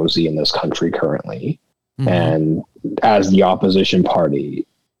happy and rosy in this country currently. Mm-hmm. And as the opposition party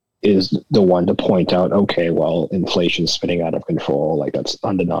is the one to point out, okay, well, inflation's spinning out of control. Like, that's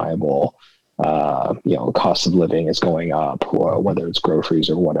undeniable. Cost of living is going up, whether it's groceries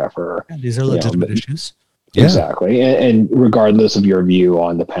or whatever. Yeah, these are legitimate issues. Exactly. And regardless of your view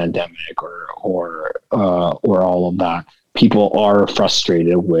on the pandemic or all of that, people are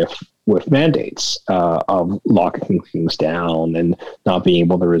frustrated with mandates of locking things down and not being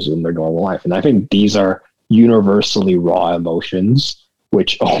able to resume their normal life. And I think these are universally raw emotions,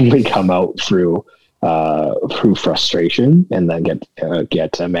 which only come out through frustration and then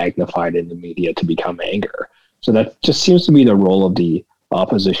get magnified in the media to become anger. So that just seems to be the role of the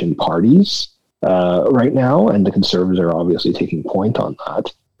opposition parties right now, and the Conservatives are obviously taking point on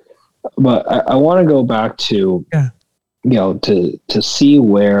that. But I want to go back to to see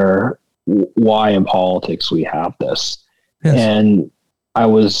why in politics we have this. Yes. And I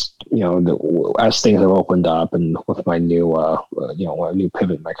was, as things have opened up and with my new, new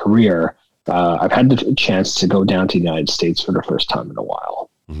pivot in my career, I've had the chance to go down to the United States for the first time in a while.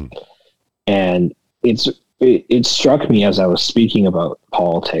 And it struck me as I was speaking about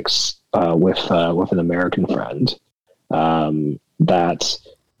politics with an American friend that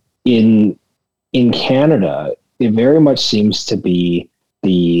in Canada, it very much seems to be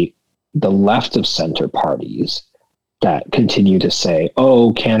the left of center parties that continue to say,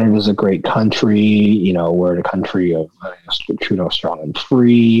 "Oh, Canada's a great country. You know, we're the country of Trudeau, strong and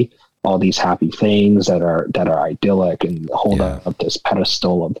free." All these happy things that are idyllic, and hold up this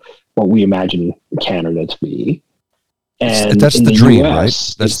pedestal of what we imagine Canada to be. And that's in the dream, US,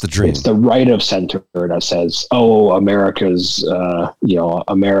 right? That's the dream. It's the right of center that says, "Oh, America's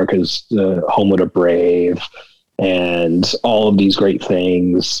America's the home of the brave." And all of these great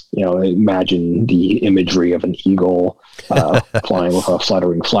things, you know, imagine the imagery of an eagle flying with a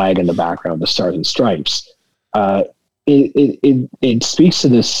fluttering flag in the background, the stars and stripes. It speaks to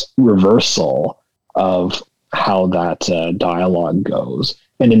this reversal of how that dialogue goes.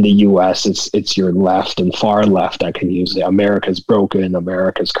 And in the U.S., it's your left and far left that can use it. America's broken,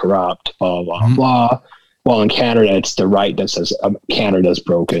 America's corrupt, blah, blah, blah. While in Canada, it's the right that says Canada's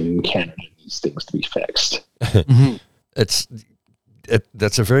broken, Canada needs things to be fixed. That's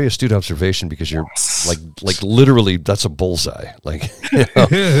a very astute observation, because you're like literally, that's a bullseye. Like, you know,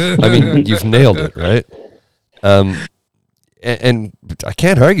 I mean, you've nailed it, right? And I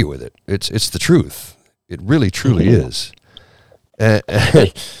can't argue with it. It's the truth. It really, truly is. And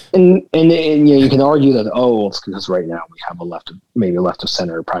you know, you can argue that, it's because right now we have maybe a left of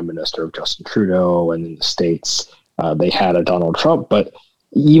center prime minister of Justin Trudeau, and in the States they had a Donald Trump. But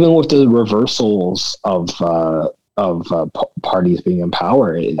even with the reversals of parties being in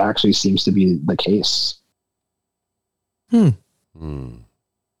power, it actually seems to be the case.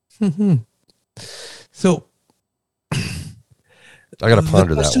 So So I got to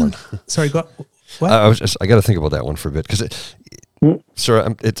ponder that one. Sorry, go. What? I got to think about that one for a bit, because I'm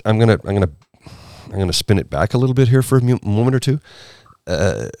gonna spin it back a little bit here for a moment or two.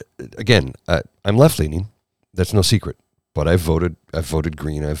 Again, I'm left leaning. That's no secret. But I've voted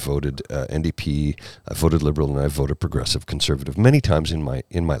Green, I've voted NDP, I've voted Liberal, and I've voted Progressive Conservative many times in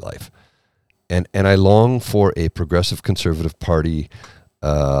my life, and I long for a Progressive Conservative Party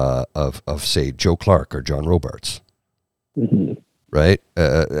of say Joe Clark or John Robarts, right?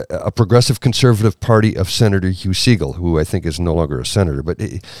 A Progressive Conservative Party of Senator Hugh Segal, who I think is no longer a senator, but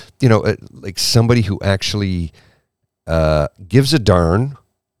you know, like somebody who actually gives a darn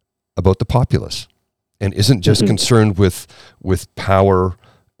about the populace. And isn't just concerned with power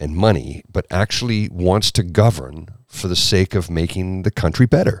and money, but actually wants to govern for the sake of making the country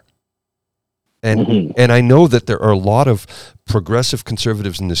better. And I know that there are a lot of progressive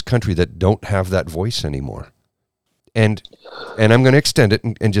conservatives in this country that don't have that voice anymore. And I'm going to extend it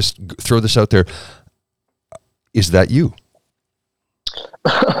and just throw this out there. Is that you?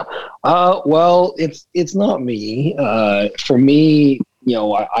 Well, it's not me. For me, you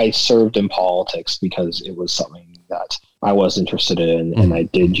know, I served in politics because it was something that I was interested in, and I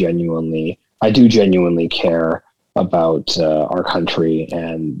do genuinely care about our country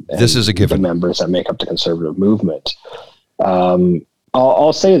and this is a given. The members that make up the conservative movement.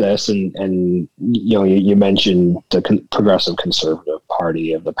 I'll say this, and you know, you mentioned the Progressive Conservative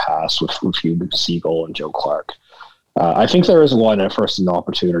Party of the past with Hugh Segal and Joe Clark. I think there is an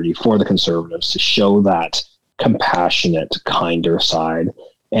opportunity for the Conservatives to show that compassionate, kinder side,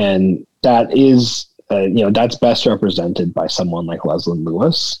 and that is, that's best represented by someone like Leslie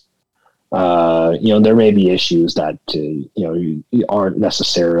Lewis. There may be issues that aren't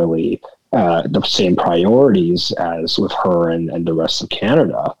necessarily the same priorities as with her and the rest of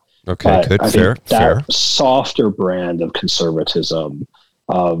Canada. Okay, good, fair. Softer brand of conservatism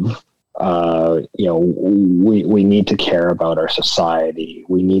of we need to care about our society.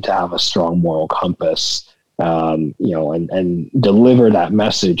 We need to have a strong moral compass. And deliver that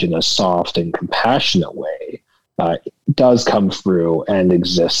message in a soft and compassionate way does come through and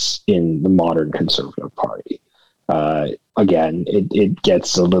exists in the modern Conservative Party. Again, it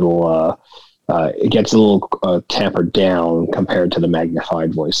gets a little tampered down compared to the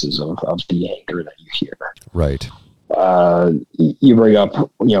magnified voices of the anger that you hear. Right. You bring up,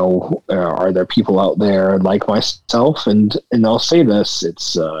 are there people out there like myself? And I'll say this,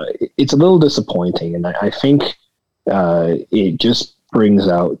 it's a little disappointing. And I think it just brings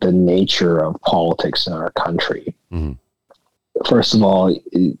out the nature of politics in our country. First of all,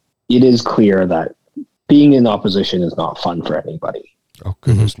 it is clear that being in opposition is not fun for anybody. Oh,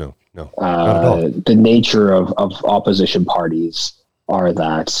 goodness, no. Not at all. The nature of opposition parties are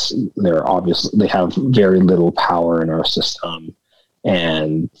that they have very little power in our system,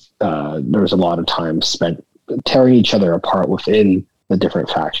 and there was a lot of time spent tearing each other apart within the different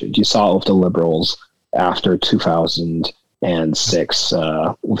factions. You saw it with the Liberals after 2006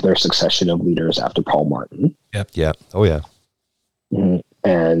 with their succession of leaders after Paul Martin. Yep. Yeah. Oh, yeah. Mm-hmm.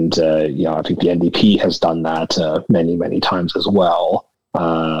 And, I think the NDP has done that many, many times as well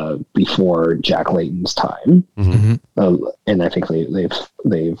before Jack Layton's time. Mm-hmm. And I think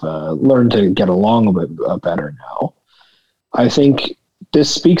they've learned to get along a bit better now. I think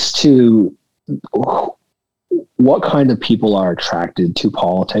this speaks to what kind of people are attracted to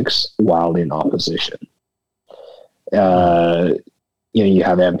politics while in opposition. You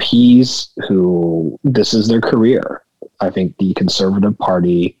have MPs who this is their career. I think the Conservative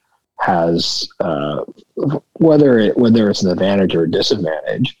Party has, whether it's an advantage or a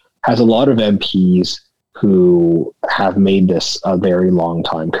disadvantage, has a lot of MPs who have made this a very long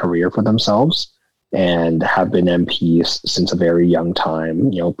time career for themselves and have been MPs since a very young time.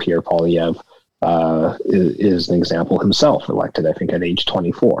 Pierre Poilievre is an example himself, elected, I think, at age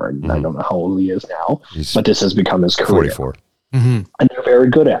 24. And I don't know how old he is now, but this has become his career. 44. And they're very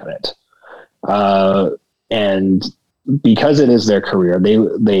good at it. And because it is their career,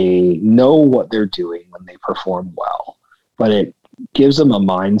 they know what they're doing when they perform well, but it gives them a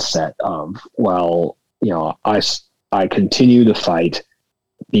mindset of, well, I continue to fight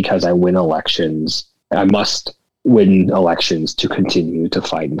because I win elections. I must win elections to continue to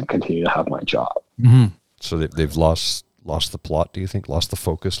fight and continue to have my job. Mm-hmm. So they've lost the plot, do you think? Lost the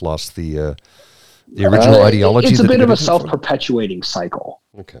focus, lost the original ideology? It's a bit of a self-perpetuating cycle.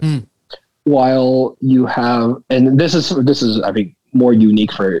 Okay. While you have, and this is I think more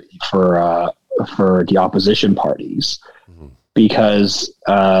unique for the opposition parties, because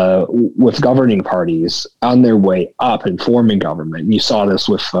with governing parties on their way up and forming government, you saw this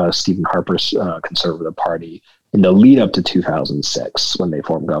with Stephen Harper's Conservative Party in the lead up to 2006 when they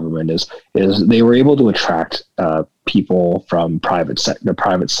formed government. Is they were able to attract people from private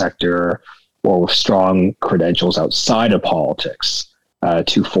sector or with strong credentials outside of politics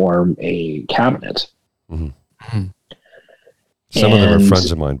to form a cabinet. Mm-hmm. Some of them are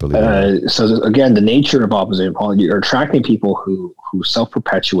friends of mine, believe it. So again, the nature of opposition politics, you're attracting people who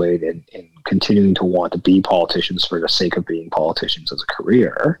self-perpetuate and continuing to want to be politicians for the sake of being politicians as a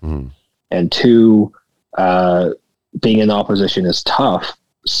career. And two, being in opposition is tough.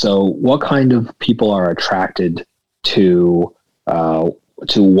 So what kind of people are attracted to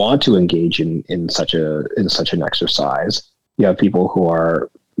want to engage in such an exercise? You have people who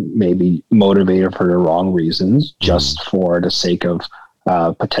are maybe motivated for the wrong reasons, just for the sake of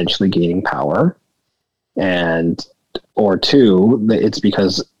potentially gaining power, or two, it's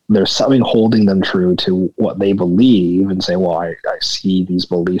because there's something holding them true to what they believe and say, well, I see these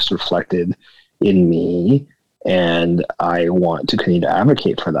beliefs reflected in me and I want to continue to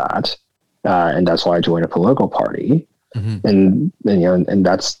advocate for that. And that's why I joined a political party. And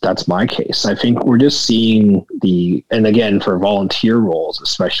that's my case. I think we're just seeing and again, for volunteer roles,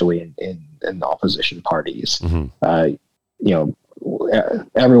 especially in opposition parties,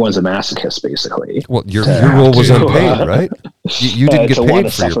 everyone's a masochist basically. Well, your role was unpaid, right? You didn't get paid for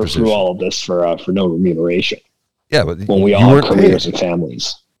your position. Through all of this for no remuneration. Yeah, but when we all have careers and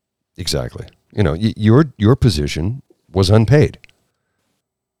families. Exactly. Your position was unpaid.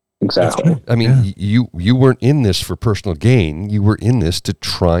 Exactly. I mean, you weren't in this for personal gain. You were in this to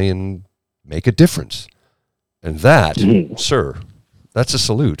try and make a difference. And that, sir, that's a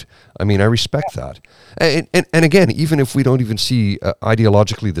salute. I mean, I respect that. And again, even if we don't even see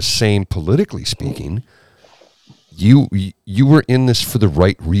ideologically the same politically speaking, you were in this for the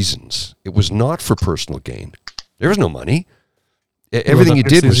right reasons. It was not for personal gain. There was no money. Everything you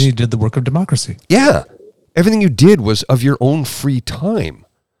did was... You did the work of democracy. Yeah. Everything you did was of your own free time.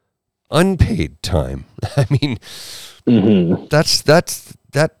 Unpaid time. I mean, that's got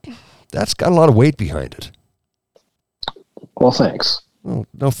a lot of weight behind it. Well, thanks. Well,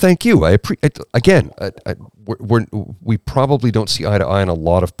 no, thank you. We probably don't see eye to eye on a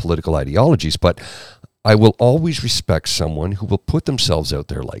lot of political ideologies, but I will always respect someone who will put themselves out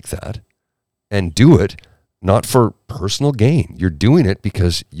there like that and do it not for personal gain. You're doing it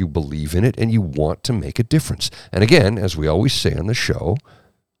because you believe in it and you want to make a difference. And again, as we always say on the show,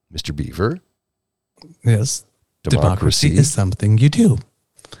 Mr. Beaver. Yes. Democracy is something you do.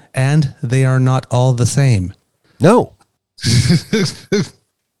 And they are not all the same. No.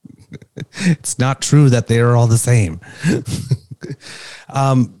 It's not true that they are all the same.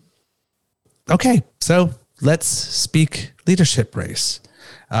 Okay, so let's speak leadership race.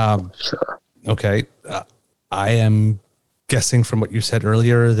 Sure. Okay. I am guessing from what you said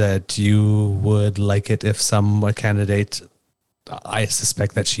earlier that you would like it if a candidate I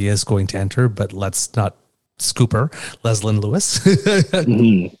suspect that she is going to enter, but let's not scoop her. Leslyn Lewis.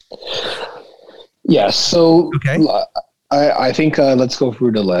 Mhm. Yeah, so Okay. I think let's go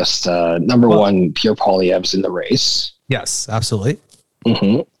through the list. Number one, Pierre Poilievre's in the race. Yes, absolutely.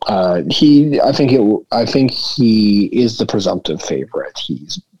 Mm-hmm. I think he is the presumptive favorite.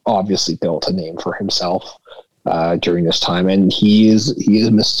 He's obviously built a name for himself during this time, and he is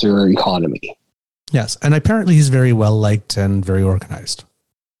Mr. Economy. Yes, and apparently he's very well liked and very organized.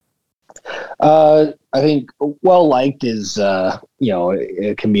 I think well liked is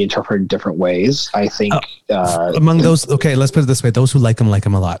it can be interpreted different ways. I think among those, okay, let's put it this way: those who like him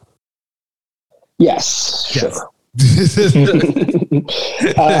a lot. Yes, sure. Yes.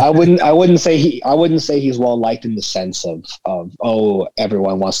 I wouldn't say he's well liked in the sense of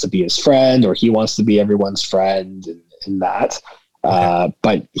everyone wants to be his friend or he wants to be everyone's friend and that. Okay.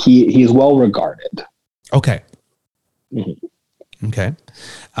 But he's well regarded. Okay. Mm-hmm. Okay.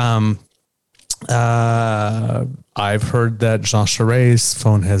 I've heard that Jean Charest's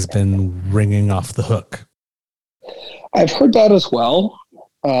phone has been ringing off the hook. I've heard that as well.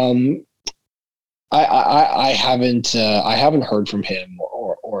 I haven't heard from him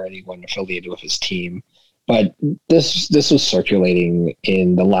or anyone affiliated with his team, but this was circulating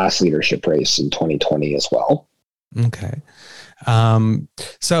in the last leadership race in 2020 as well. Okay.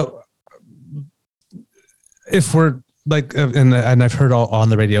 So if we're like, and I've heard on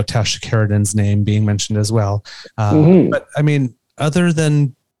the radio, Tasha Sheridan's name being mentioned as well. But I mean, other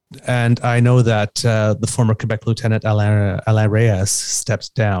than, and I know that the former Quebec Lieutenant Alain Reyes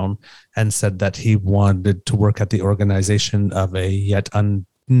stepped down and said that he wanted to work at the organization of a yet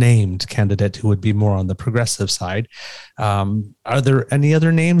unnamed candidate who would be more on the progressive side. Are there any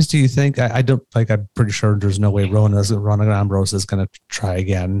other names, do you think? I don't like, I'm pretty sure there's no way Rona Ambrose is going to try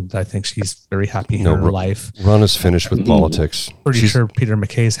again. I think she's very happy in her life. Rona's finished with politics. Pretty sure Peter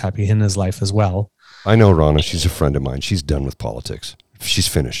MacKay's happy in his life as well. I know Rona. She's a friend of mine. She's done with politics. She's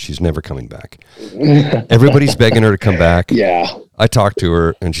finished. She's never coming back. Everybody's begging her to come back. Yeah. I talked to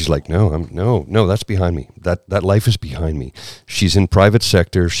her and she's like, no, that's behind me. That life is behind me. She's in private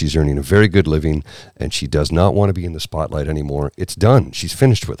sector. She's earning a very good living and she does not want to be in the spotlight anymore. It's done. She's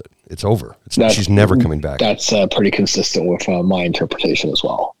finished with it. It's over. She's never coming back. That's pretty consistent with my interpretation as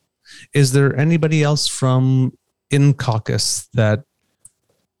well. Is there anybody else from in caucus that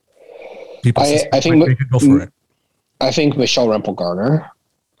people I think they could go for it? I think Michelle Rempel-Garner.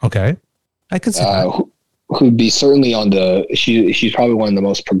 Okay. I could see that. Who'd be certainly on she's probably one of the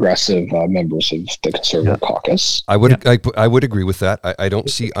most progressive members of the Conservative caucus. I would agree with that. I don't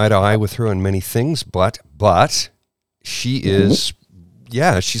see eye to eye with her on many things, but she is,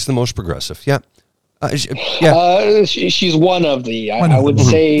 she's the most progressive. Yeah. She's one of the, I would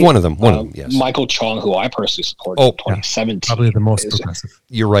say one of them, yes. Michael Chong, who I personally supported in 2017. Probably the most progressive.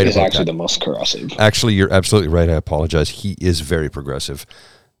 You're right about that. He's actually the most progressive. Actually, you're absolutely right. I apologize. He is very progressive.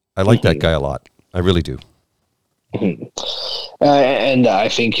 I like that guy a lot. I really do. Mm-hmm. And I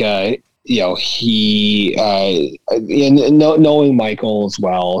think, he, knowing Michael as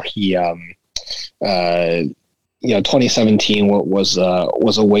well, he, 2017 was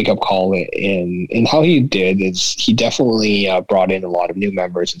a wake up call in how he did is he definitely brought in a lot of new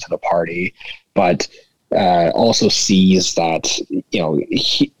members into the party, but also sees that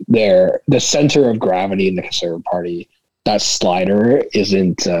the center of gravity in the Conservative Party, that slider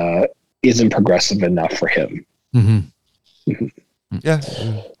isn't progressive enough for him. Mm-hmm. Yeah,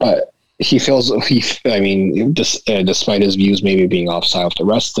 but he feels despite his views maybe being offside with the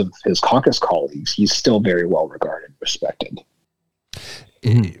rest of his caucus colleagues, he's still very well regarded, respected.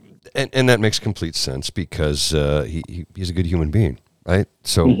 And that makes complete sense because he's a good human being, right?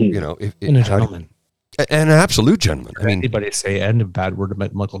 So and a gentleman. An absolute gentleman. I mean, anybody say a bad word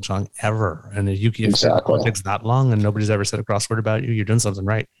about Michael Chong ever, and if you keep politics that long and nobody's ever said a cross word about you, you're doing something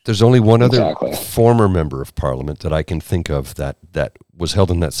right. There's only one other former member of Parliament that I can think of that was held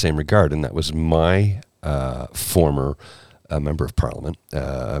in that same regard, and that was my former member of Parliament.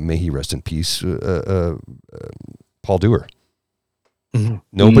 May he rest in peace, Paul Dewar.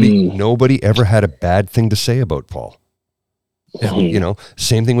 Mm-hmm. Nobody ever had a bad thing to say about Paul. Mm-hmm.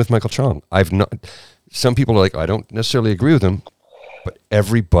 Same thing with Michael Chong. Some people are like, I don't necessarily agree with him, but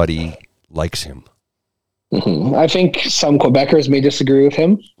everybody likes him. Mm-hmm. I think some Quebecers may disagree with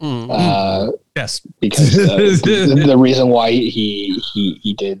him. Mm-hmm. Yes, because the reason why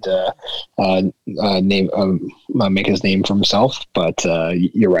he did make his name for himself. But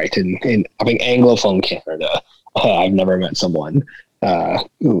you're right. In I think Anglophone Canada, I've never met someone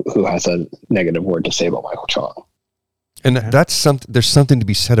who has a negative word to say about Michael Chong. And that's something. There's something to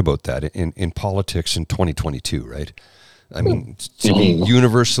be said about that in politics in 2022, right? I mean, to be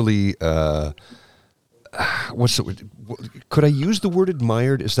universally, what's the word? Could I use the word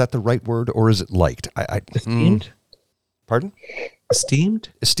admired? Is that the right word, or is it liked? Esteemed? Pardon? Esteemed?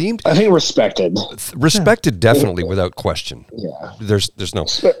 Esteemed? I think respected. Respected, definitely, without question. Yeah. There's no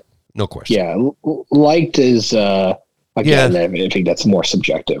question. Yeah, liked is again. I think that's more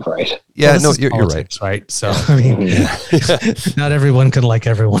subjective, right? Yeah, well, no, you're right. Right. So I mean, not everyone can like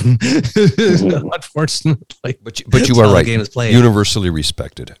everyone, unfortunately. But you are right. The game is played. Universally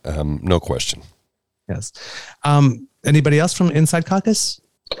respected, no question. Yes. Anybody else from Inside Caucus?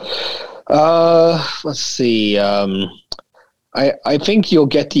 Let's see. I think you'll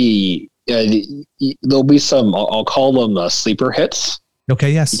get there'll be some. I'll call them sleeper hits.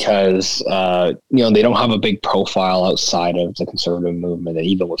 Okay. Yes. Because they don't have a big profile outside of the conservative movement, and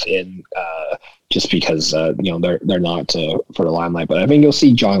even within, just because they're not for the limelight. But I think you'll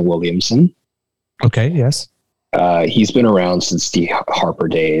see John Williamson. Okay. Yes. He's been around since the Harper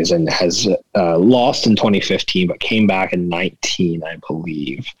days and has lost in 2015, but came back in 19, I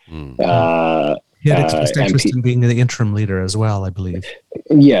believe. He had expressed interest in being the interim leader as well, I believe.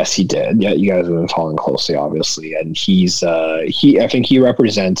 Yes, he did. Yeah, you guys have been following closely, obviously, and he's I think he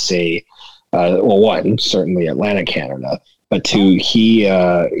represents one, certainly Atlantic Canada, but two, he's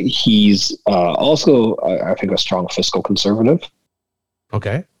also I think a strong fiscal conservative.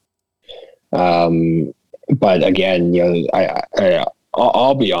 Okay. But again,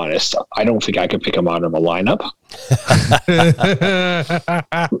 I'll be honest. I don't think I could pick him out of a lineup.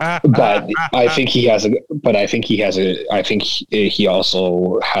 But I think he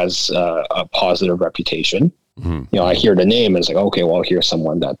also has a positive reputation. Mm-hmm. I hear the name and it's like, okay, well, here's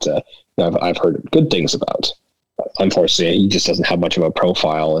someone that I've heard good things about. Unfortunately, he just doesn't have much of a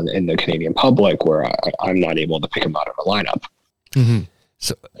profile in the Canadian public where I'm not able to pick him out of a lineup. Mm-hmm.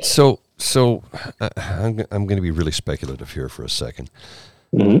 So I'm going to be really speculative here for a second.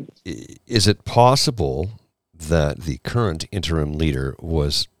 Mm-hmm. Is it possible that the current interim leader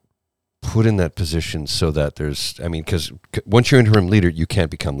was put in that position so that because once you're interim leader, you can't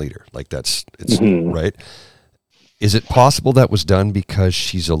become leader. It's mm-hmm. right. Is it possible that was done because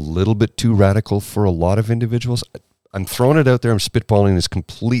she's a little bit too radical for a lot of individuals? I'm throwing it out there. I'm spitballing this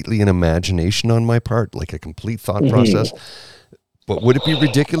completely an imagination on my part, like a complete thought mm-hmm. process. But would it be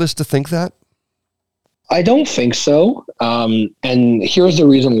ridiculous to think that? I don't think so. And here's the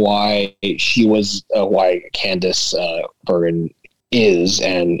reason why she was, why Candace Bergen is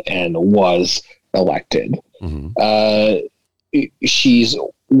and was elected. Mm-hmm. She's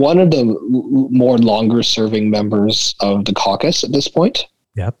one of the more longer serving members of the caucus at this point.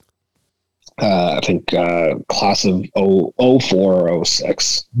 Yep. I think class of 04 or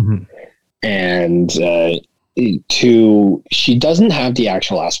 06. Mm-hmm. And she doesn't have the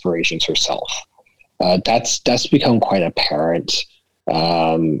actual aspirations herself. That's become quite apparent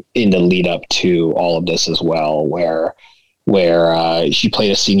in the lead up to all of this as well, where she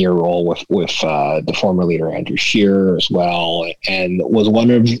played a senior role with the former leader Andrew Scheer as well, and was one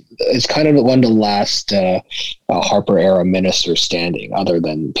of the last Harper era ministers standing, other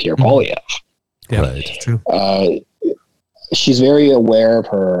than Pierre Poilievre. Yeah, right. True. She's very aware of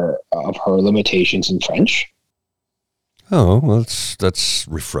her limitations in French. Oh, well, that's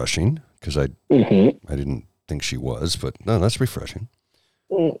refreshing. Because I didn't think she was, but no, that's refreshing.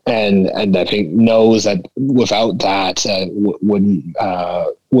 And I think knows that without that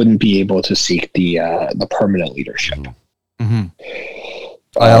wouldn't be able to seek the permanent leadership. Mm-hmm.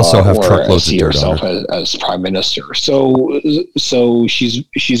 I also have truckloads see of dirt herself on her. as prime minister. So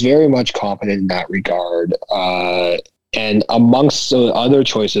she's very much competent in that regard. And amongst the other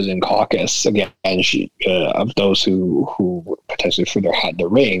choices in caucus, again, she of those who potentially threw their hat in the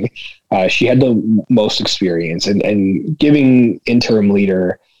ring, she had the most experience. And giving interim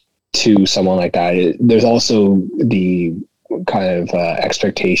leader to someone like that, there's also the kind of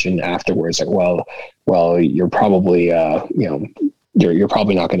expectation afterwards, like, well, you're probably you're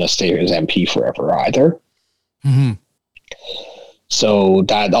probably not going to stay as MP forever either. Mm-hmm. So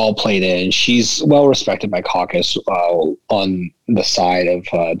that all played in. She's well respected by caucus on the side of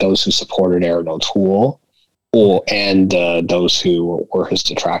those who supported Aaron O'Toole and those who were his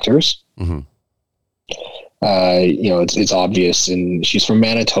detractors. Mm-hmm. It's obvious, and she's from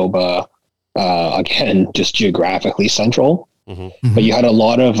Manitoba, again, just geographically central. Mm-hmm. But you had a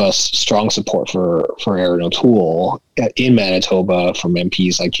lot of strong support for Aaron O'Toole in Manitoba from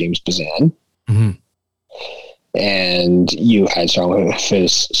MPs like James Bazan. Mm-hmm. And you had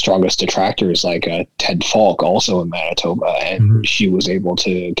his strongest detractors like Ted Falk, also in Manitoba, and she was able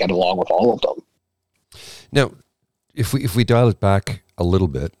to get along with all of them. Now, if we dial it back a little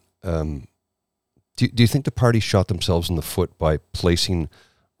bit, Do you think the party shot themselves in the foot by placing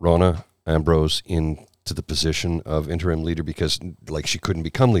Rona Ambrose into the position of interim leader because, like, she couldn't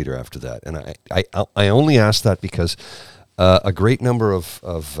become leader after that? And I only ask that because a great number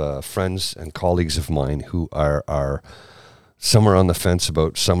of friends and colleagues of mine who are some are on the fence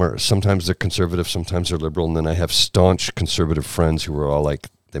about, sometimes they're conservative, sometimes they're liberal, and then I have staunch conservative friends who are all like,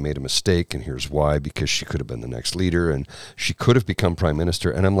 they made a mistake, and here's why, because she could have been the next leader, and she could have become prime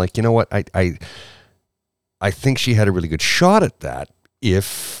minister. And I'm like, you know what, I think she had a really good shot at that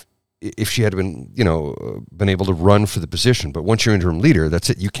if she had been able to run for the position. But once you're interim leader,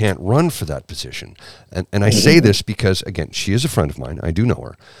 that's it. You can't run for that position. And I say this because, again, she is a friend of mine. I do know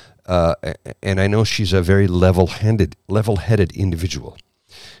her. And I know she's a very level-headed individual.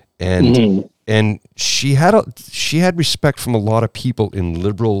 And she had respect from a lot of people in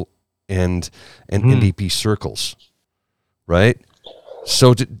Liberal and NDP circles, right?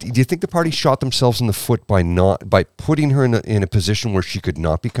 So do you think the party shot themselves in the foot by putting her in a position where she could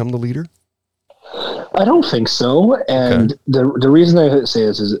not become the leader? I don't think so. And the reason I say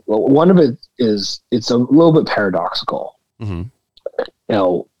this is, well, one of it is it's a little bit paradoxical. Mm-hmm.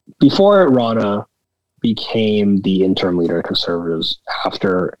 Before Rana became the interim leader of Conservatives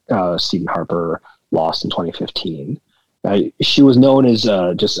after Stephen Harper lost in 2015, she was known as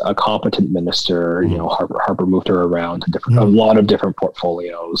just a competent minister. Mm-hmm. Harper moved her around to a lot of different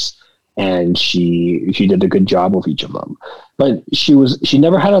portfolios, and she did a good job with each of them. But she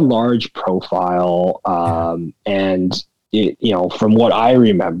never had a large profile, and from what I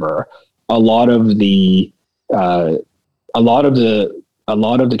remember, a lot of the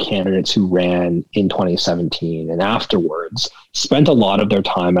candidates who ran in 2017 and afterwards spent a lot of their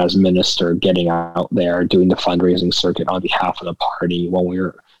time as minister getting out there doing the fundraising circuit on behalf of the party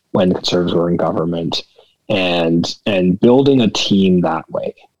when the Conservatives were in government, and building a team that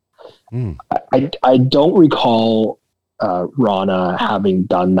way. I don't recall Rana having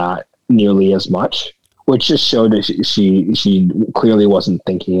done that nearly as much, which just showed that she clearly wasn't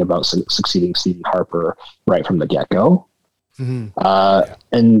thinking about succeeding Stephen Harper right from the get-go. Mm-hmm.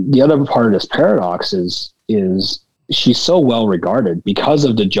 And the other part of this paradox is she's so well regarded because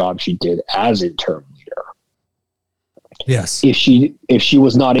of the job she did as interim leader. Yes. If she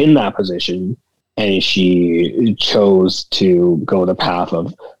was not in that position and she chose to go the path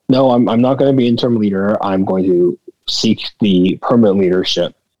of, no, I'm not going to be interim leader, I'm going to seek the permanent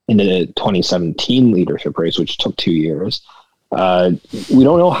leadership in the 2017 leadership race, which took 2 years, we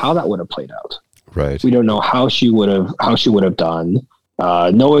don't know how that would have played out. Right. We don't know how she would have done.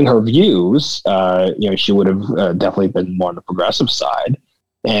 Knowing her views, she would have definitely been more on the progressive side.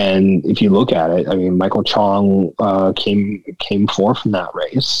 And if you look at it, I mean, Michael Chong came forth from that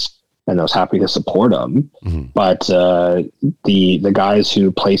race, and I was happy to support him. Mm-hmm. But the guys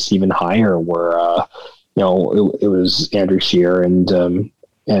who placed even higher were, it was Andrew Scheer and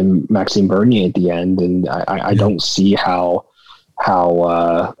Maxime Bernier at the end, and I don't see how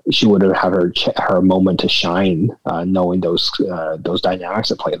she would have had her moment to shine, knowing those dynamics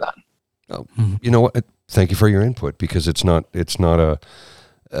at play then. Oh, you know what? Thank you for your input, because it's not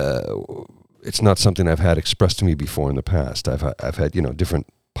something I've had expressed to me before in the past. I've had different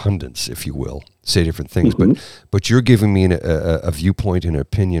pundits, if you will, say different things, mm-hmm. but you're giving me a viewpoint and an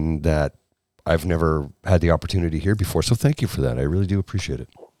opinion that I've never had the opportunity to hear before. So thank you for that. I really do appreciate it.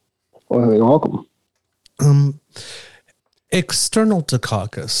 Well, you're welcome. External to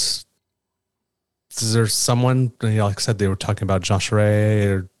caucus, is there someone, like I said, they were talking about Josh Ray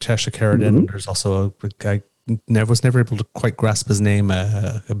or Tesha Sheridan. Mm-hmm. There's also a guy, was never able to quite grasp his name,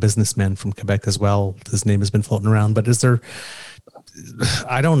 a businessman from Quebec as well. His name has been floating around, but is there,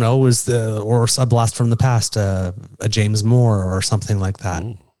 I don't know, or a blast from the past, a James Moore or something like that?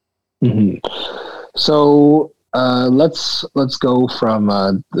 Mm-hmm. So let's go from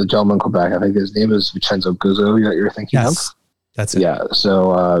the gentleman in Quebec. I think his name is Vincenzo Guzzo that you're thinking of. That's it. Yeah. So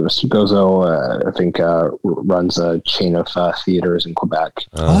Mr. Guzzo, I think, runs a chain of theaters in Quebec.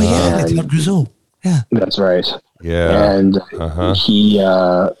 Guzzo. Yeah, that's right. Yeah, and he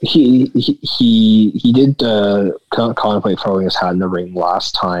did contemplate throwing his hat in the ring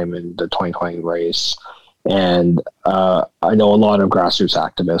last time in the 2020 race, and I know a lot of grassroots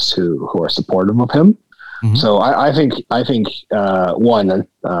activists who are supportive of him. Mm-hmm. So I think one,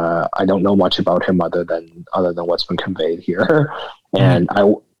 I don't know much about him other than what's been conveyed here, and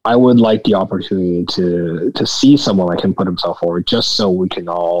I would like the opportunity to see someone like him put himself forward, just so we can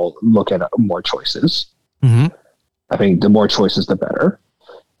all look at more choices. Mm-hmm. I think the more choices, the better.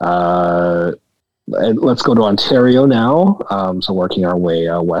 And let's go to Ontario now. So working our way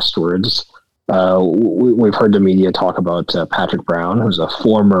westwards, we've heard the media talk about Patrick Brown, who's a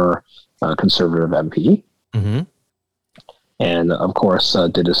former Conservative MP. Mm-hmm. And of course,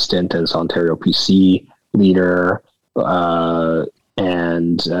 did a stint as Ontario PC leader,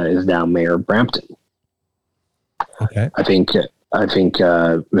 and is now mayor of Brampton. Okay. I think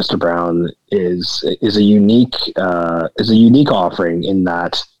Mr. Brown is a unique offering in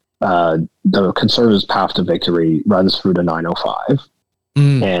that the Conservatives' path to victory runs through the 905,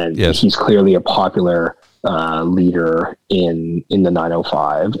 and he's clearly a popular leader in the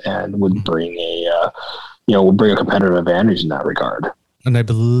 905, and would bring a competitive advantage in that regard. And I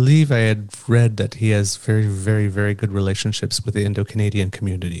believe I had read that he has very, very, very good relationships with the Indo-Canadian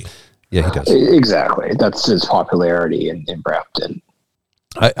community. Yeah, he does. Exactly. That's his popularity in Brampton.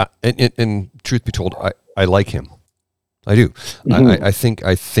 And truth be told, I like him. I do. Mm-hmm. I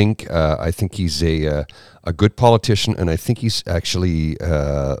think he's a good politician, and I think he's actually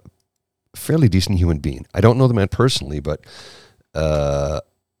a fairly decent human being. I don't know the man personally, but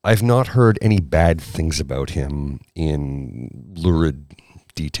I've not heard any bad things about him in lurid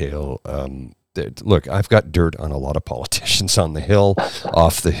detail. Look, I've got dirt on a lot of politicians on the Hill,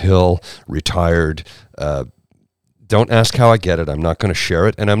 off the Hill, retired. Don't ask how I get it. I'm not going to share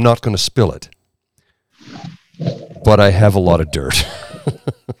it, and I'm not going to spill it. But I have a lot of dirt.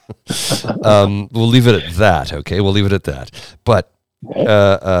 We'll leave it at that, okay? We'll leave it at that. But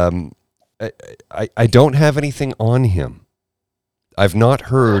I don't have anything on him. I've not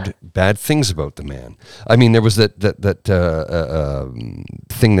heard bad things about the man. I mean, there was that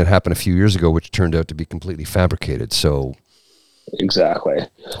thing that happened a few years ago, which turned out to be completely fabricated. So, exactly,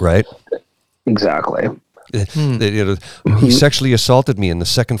 right? Exactly. He sexually assaulted me in the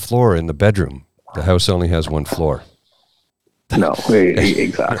second floor in the bedroom. The house only has one floor. No,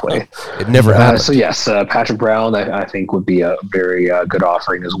 exactly. It never happened. So yes, Patrick Brown, I think would be a very good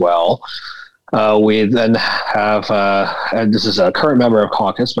offering as well. We then have, and this is a current member of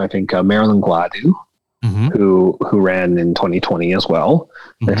caucus, but I think Marilyn Gladu, mm-hmm. who ran in 2020 as well.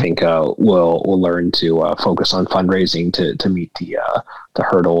 Mm-hmm. I think will learn to focus on fundraising to meet the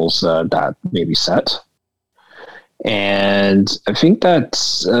hurdles that may be set. And I think that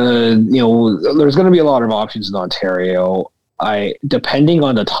there's going to be a lot of options in Ontario. Depending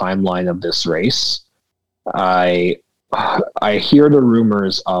on the timeline of this race, I hear the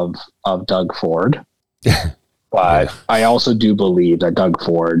rumors of Doug Ford, but I also do believe that Doug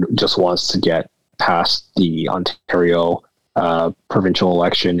Ford just wants to get past the Ontario provincial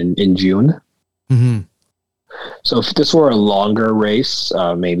election in June. Mm-hmm. So if this were a longer race,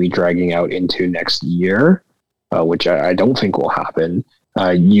 maybe dragging out into next year, which I don't think will happen,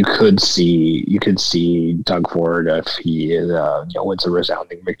 you could see Doug Ford if he wins a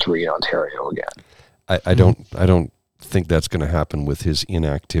resounding victory in Ontario again. I don't think that's going to happen with his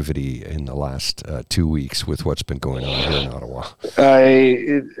inactivity in the last 2 weeks with what's been going on here in Ottawa.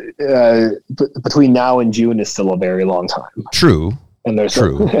 Between now and June is still a very long time. True. And there's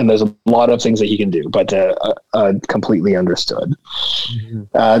a lot of things that he can do, but completely understood. Mm-hmm.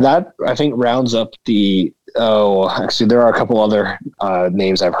 That I think rounds up actually there are a couple other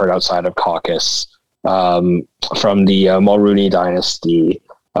names I've heard outside of caucus from the Mulrooney dynasty.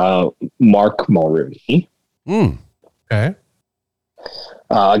 Mark Mulrooney. Okay.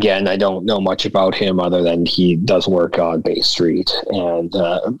 Again, I don't know much about him other than he does work on Bay Street, and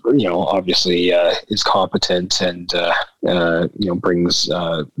obviously is competent and brings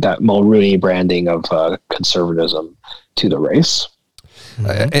that Mulrooney branding of conservatism to the race.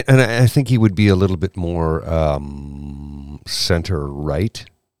 And I think he would be a little bit more center right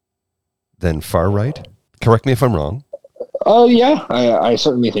than far right. Correct me if I'm wrong. Oh yeah, I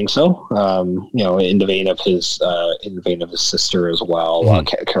certainly think so. In the vein of his sister as well,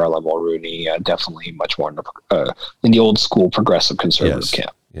 mm-hmm. Caroline Mulrooney, definitely much more in the old school progressive conservative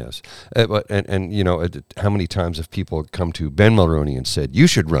camp. Yes, but how many times have people come to Ben Mulroney and said, "You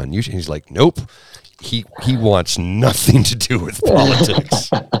should run"? He's like, "Nope." He wants nothing to do with politics.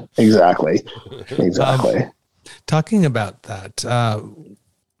 Exactly. Talking about that,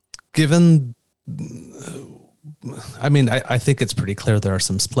 given. I mean, I think it's pretty clear there are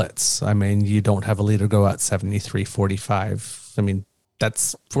some splits. I mean, you don't have a leader go out 73-45. I mean,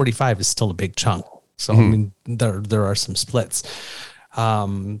 that's 45 is still a big chunk. So, mm-hmm. I mean, there are some splits.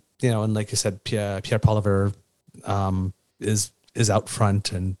 And like you said, Pierre Poliver is out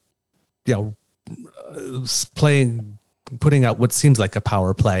front and, putting out what seems like a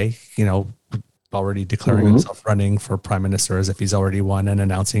power play, already declaring mm-hmm. himself running for prime minister as if he's already won and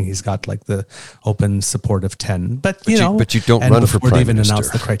announcing he's got like the open support of 10. But you don't run for prime even minister. Announce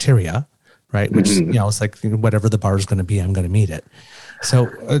the criteria, right? Which, mm-hmm. It's like whatever the bar is going to be, I'm going to meet it. So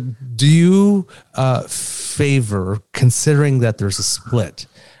do you favor, considering that there's a split,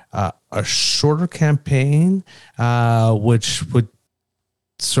 a shorter campaign, which would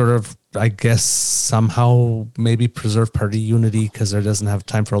sort of, I guess, somehow maybe preserve party unity because there doesn't have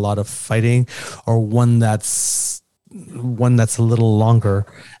time for a lot of fighting, or one that's a little longer?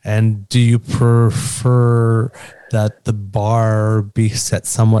 And do you prefer that the bar be set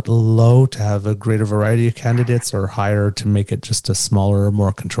somewhat low to have a greater variety of candidates, or higher to make it just a smaller,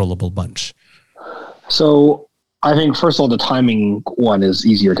 more controllable bunch? So I think, first of all, the timing one is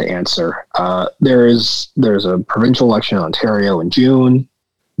easier to answer. There's a provincial election in Ontario in June.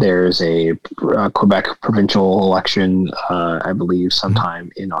 There's a Quebec provincial election, I believe,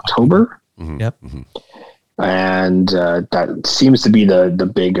 sometime in October. Mm-hmm. Yep. Mm-hmm. And that seems to be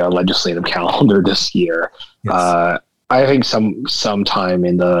the big legislative calendar this year. Yes. I think sometime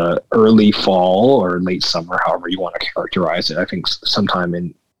in the early fall or late summer, however you want to characterize it, I think sometime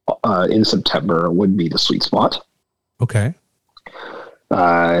in September would be the sweet spot. Okay.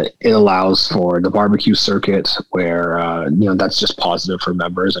 It allows for the barbecue circuit where, that's just positive for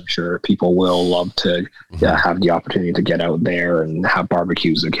members. I'm sure people will love to have the opportunity to get out there and have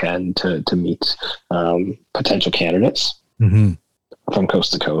barbecues again to meet potential candidates from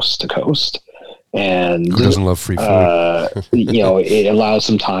coast to coast to coast. And who doesn't love free food? It allows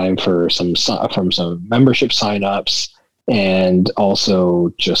some time for some membership signups, and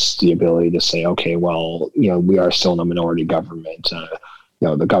also just the ability to say, okay, well, we are still in a minority government.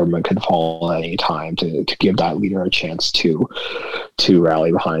 The government could fall at any time to give that leader a chance to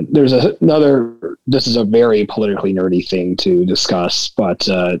rally behind. There's this is a very politically nerdy thing to discuss, but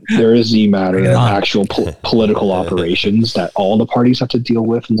there is the matter of actual political operations that all the parties have to deal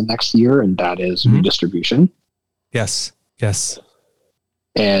with in the next year, and that is redistribution. Yes.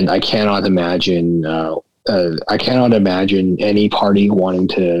 And I cannot imagine any party wanting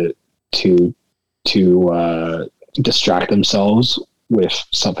to distract themselves with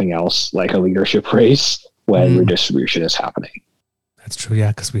something else like a leadership race when redistribution is happening. That's true.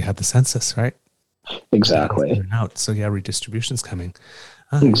 Yeah. Because we had the census, right? Exactly. So yeah, redistribution's coming.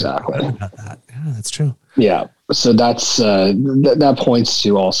 Exactly. About that. Yeah, that's true. Yeah. So that's, that points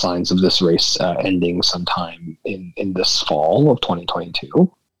to all signs of this race ending sometime in this fall of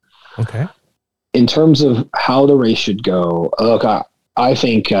 2022. Okay. In terms of how the race should go, look, I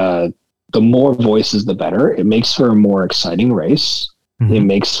think the more voices, the better. It makes for a more exciting race. It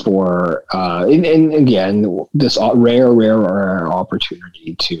makes for, and again, this rare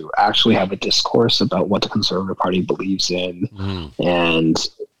opportunity to actually have a discourse about what the Conservative Party believes in, and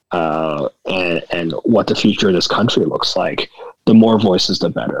what the future of this country looks like. The more voices, the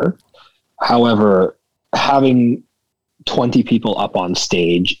better. However, having 20 people up on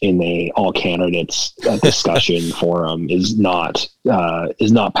stage in a all candidates discussion forum is not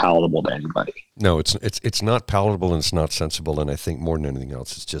palatable to anybody. No, it's not palatable, and it's not sensible, and I think more than anything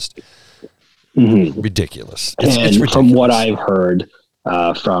else, it's just ridiculous. It's ridiculous. From what I've heard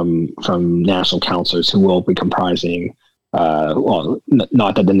from national councillors who will be comprising,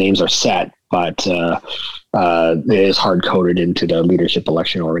 not that the names are set, but it is hard coded into the leadership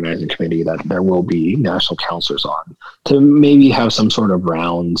election organizing committee that there will be national councillors on to maybe have some sort of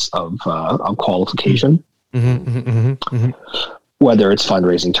rounds of qualification, whether it's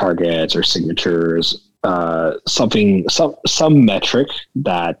fundraising targets or signatures, some metric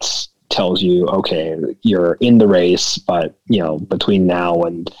that tells you, okay, you're in the race, but between now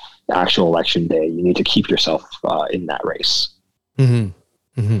and actual election day, you need to keep yourself in that race.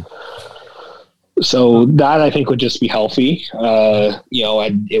 So that, I think, would just be healthy, and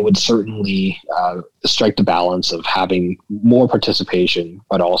it would certainly strike the balance of having more participation,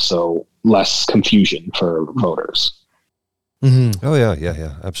 but also less confusion for voters. Oh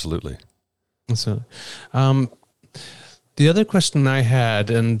yeah, absolutely. So, the other question I had,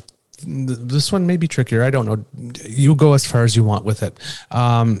 and this one may be trickier, I don't know. You go as far as you want with it.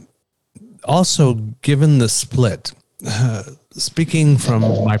 Also, given the split, speaking from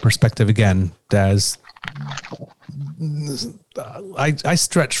my perspective again, as I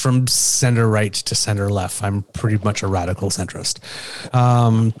stretch from center right to center left. I'm pretty much a radical centrist.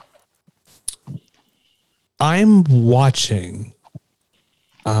 I'm watching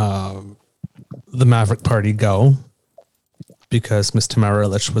the Maverick Party go because Ms. Tamara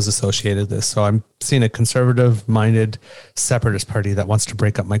Illich was associated with this. So I'm seeing a conservative-minded separatist party that wants to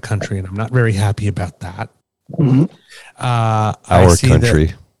break up my country, and I'm not very happy about that. Our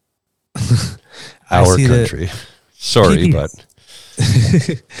country. Our country. Sorry, but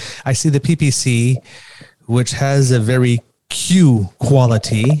I see the PPC, which has a very Q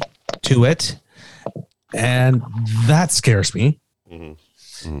quality to it, and that scares me.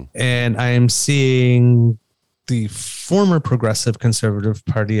 And I am seeing the former Progressive Conservative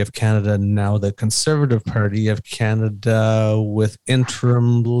Party of Canada, now the Conservative Party of Canada, with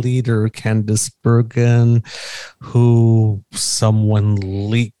interim leader Candice Bergen, who someone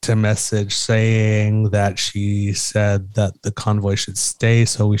leaked a message saying that she said that the convoy should stay,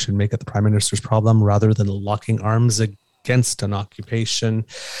 so we should make it the Prime Minister's problem rather than locking arms against an occupation.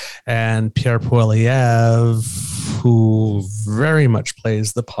 And Pierre Poilievre, who very much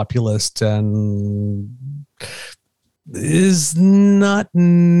plays the populist and is not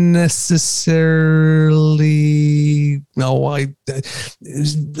necessarily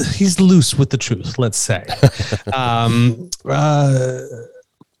he's loose with the truth, let's say.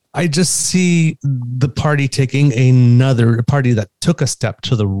 I just see the party taking a party that took a step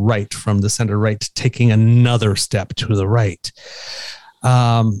to the right from the center right, taking another step to the right.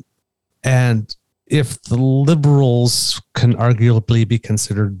 And if the Liberals can arguably be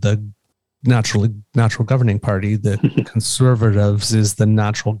considered the natural governing party, the Conservatives is the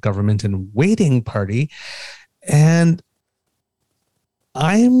natural government in waiting party. And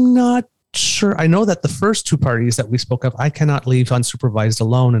I'm not sure. I know that the first two parties that we spoke of, I cannot leave unsupervised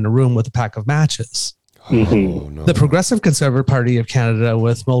alone in a room with a pack of matches. No. The Progressive Conservative Party of Canada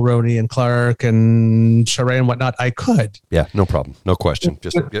with Mulroney and Clark and Charest and whatnot, I could. Yeah, no problem. No question.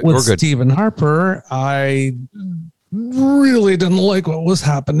 Just with we're good. Stephen Harper, I really didn't like what was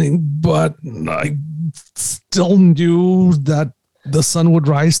happening, but I still knew that the sun would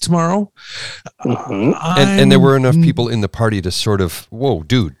rise tomorrow. And there were enough people in the party to sort of, whoa,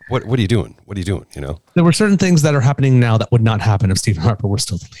 dude, what are you doing? What are you doing? You know, there were certain things that are happening now that would not happen if Stephen Harper were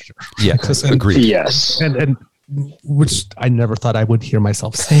still the leader. Yeah, agreed. Yes. And which I never thought I would hear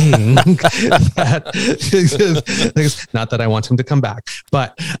myself saying that. Not that I want him to come back,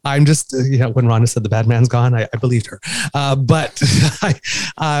 but I'm just, when Rhonda said the bad man's gone, I believed her. But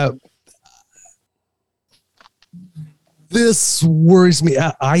this worries me.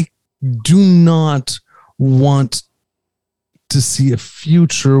 I do not want to see a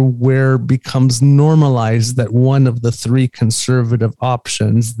future where it becomes normalized that one of the three conservative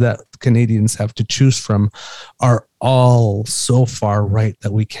options that Canadians have to choose from are all so far right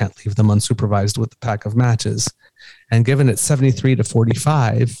that we can't leave them unsupervised with the pack of matches. And given it's 73 to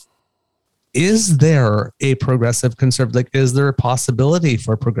 45, is there a progressive conservative? Like, is there a possibility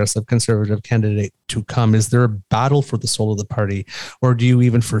for a progressive conservative candidate to come? Is there a battle for the soul of the party? Or do you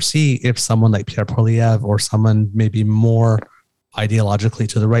even foresee if someone like Pierre Poilievre or someone maybe more ideologically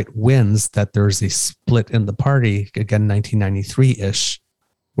to the right wins, that there's a split in the party, again, 1993-ish,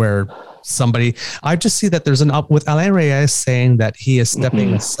 where somebody, I just see that there's with Alain Reyes saying that he is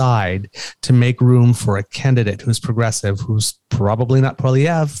stepping aside to make room for a candidate who's progressive, who's probably not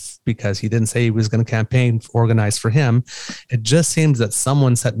Poilievre, because he didn't say he was going to campaign organize for him. It just seems that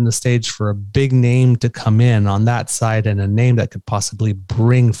someone's setting the stage for a big name to come in on that side, and a name that could possibly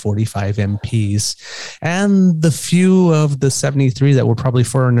bring 45 MPs. And the few of the 73 that were probably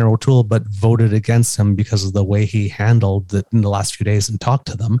for Erin O'Toole but voted against him because of the way he handled it in the last few days and talked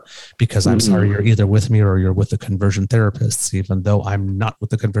to them, because I'm sorry, you're either with me or you're with the conversion therapists, even though I'm not with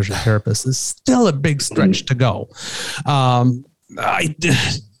the conversion therapists, is still a big stretch to go.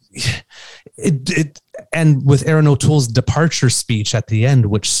 And with Erin O'Toole's departure speech at the end,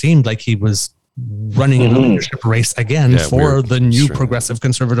 which seemed like he was running in a leadership race again for the new Progressive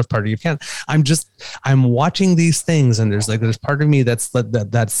Conservative Party of Canada. I'm watching these things, and there's part of me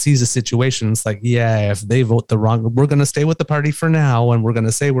that sees a situation. It's like, yeah, if they vote the wrong, we're going to stay with the party for now, and we're going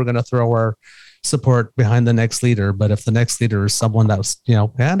to say we're going to throw our support behind the next leader. But if the next leader is someone that's,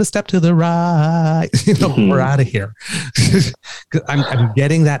 and a step to the right, we're out of here. I'm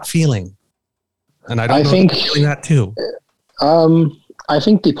getting that feeling. And I think you're feeling that too. I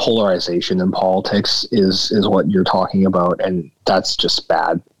think the polarization in politics is what you're talking about, and that's just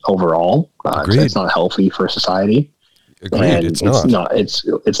bad overall. It's not healthy for society. Agreed. And it's not. It's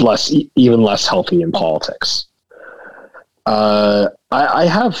even less healthy in politics. I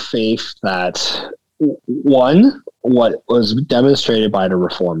have faith that what was demonstrated by the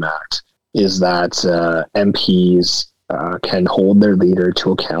Reform Act is that MPs can hold their leader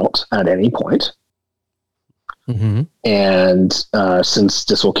to account at any point. And since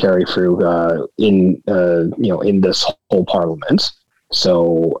this will carry through in this whole parliament,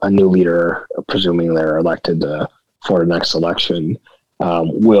 so a new leader, presuming they're elected for the next election,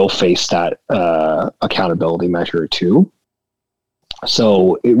 will face that accountability measure too.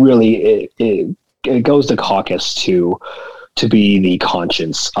 So it really it goes to caucus to be the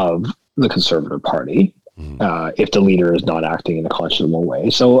conscience of the Conservative Party if the leader is not acting in a conscionable way.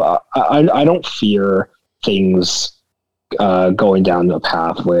 So I don't fear things going down a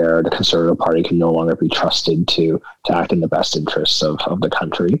path where the Conservative Party can no longer be trusted to act in the best interests of the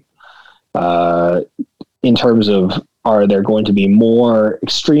country. In terms of, are there going to be more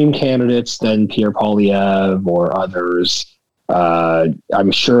extreme candidates than Pierre Poilievre or others?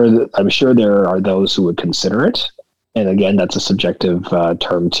 I'm sure there are those who would consider it. And again, that's a subjective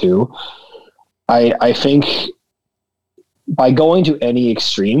term too. I think by going to any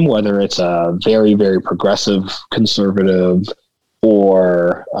extreme, whether it's a very, very progressive conservative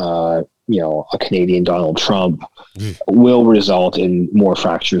or, a Canadian Donald Trump, will result in more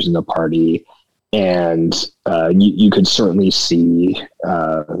fractures in the party. And you could certainly see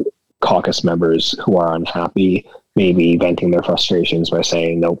caucus members who are unhappy maybe venting their frustrations by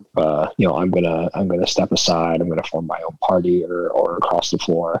saying, nope, I'm gonna step aside. I'm gonna form my own party or across the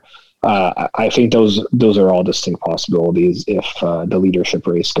floor. I think those are all distinct possibilities if the leadership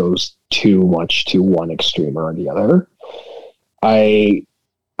race goes too much to one extreme or the other. I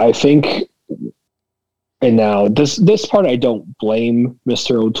think, and now this part I don't blame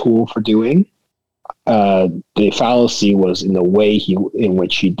Mr. O'Toole for doing. The fallacy was in the way in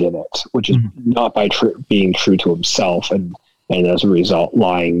which he did it, which is not by being true to himself and as a result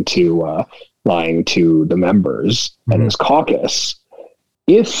lying to the members and his caucus.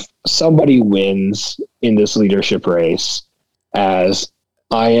 If somebody wins in this leadership race as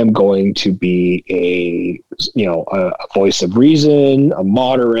I am going to be a voice of reason, a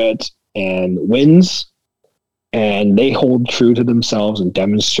moderate, and wins, and they hold true to themselves and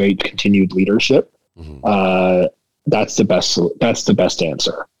demonstrate continued leadership, that's the best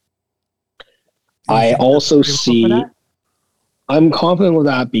answer. I also see. I'm confident with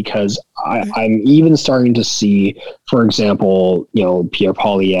that because I'm even starting to see, for example, Pierre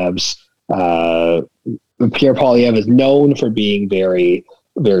Poilievre is known for being very,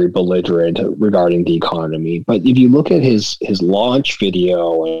 very belligerent regarding the economy. But if you look at his launch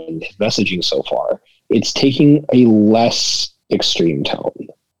video and his messaging so far, it's taking a less extreme tone.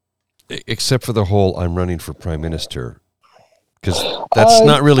 Except for the whole "I'm running for prime minister," because that's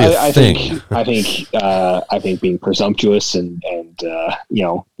not really a thing. I think being presumptuous and in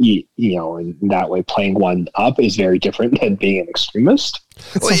that way playing one up is very different than being an extremist.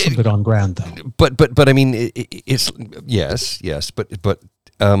 It's also a bit on ground, though. But I mean, it's yes, but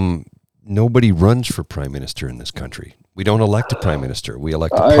nobody runs for prime minister in this country. We don't elect a prime minister. We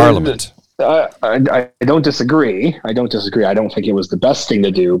elect a parliament. I don't disagree. I don't think it was the best thing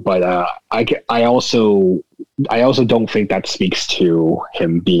to do, but I also don't think that speaks to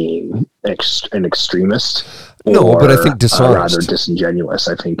him being an extremist. No, but I think dishonest. Rather disingenuous.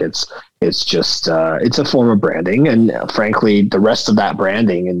 I think it's just it's a form of branding, and frankly, the rest of that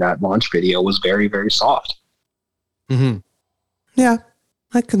branding in that launch video was very, very soft. Mm-hmm. Yeah,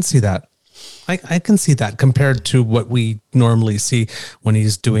 I can see that. I can see that compared to what we normally see when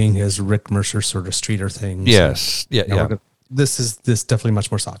he's doing his Rick Mercer sort of streeter things. Yes. Yeah. This is definitely much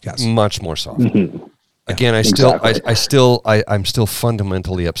more soft. Yes. Much more soft. Mm-hmm. Again, I'm still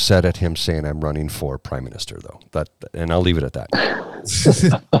fundamentally upset at him saying I'm running for prime minister, though. And I'll leave it at that.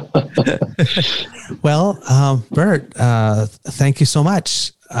 Well, Bert, thank you so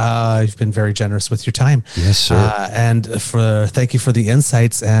much. You've been very generous with your time. Yes, sir. And thank you for the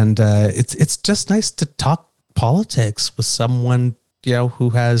insights. And it's just nice to talk politics with someone who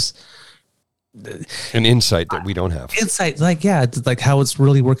has an insight that we don't have. Insight, like how it's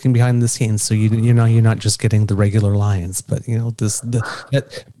really working behind the scenes. So you're not just getting the regular lines, but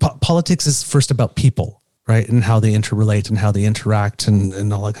politics is first about people, right, and how they interrelate and how they interact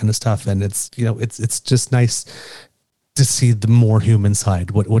and all that kind of stuff. And it's just nice to see the more human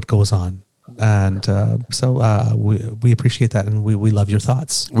side, what goes on. And so we appreciate that, and we love your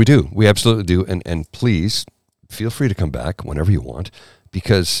thoughts. We do. We absolutely do. And please feel free to come back whenever you want,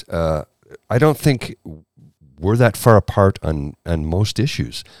 because I don't think we're that far apart on most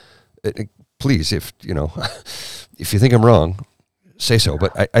issues. Please, if you think I'm wrong, say so.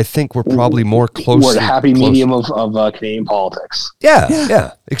 But I think we're probably more close. We're the happy medium of Canadian politics.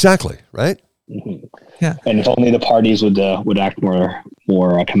 Yeah, exactly, right? Mm-hmm. Yeah, and if only the parties would act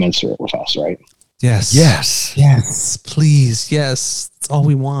more commensurate with us, right? Yes, please, yes. That's all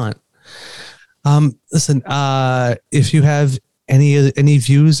we want. Listen, if you have any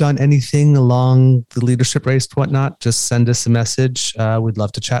views on anything along the leadership race, whatnot, just send us a message. We'd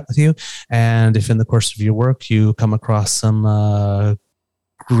love to chat with you. And if in the course of your work you come across some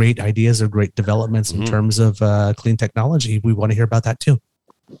great ideas or great developments in terms of clean technology, we want to hear about that too.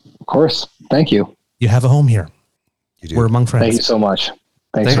 Of course. Thank you. You have a home here. You do. We're among friends. Thank you so much.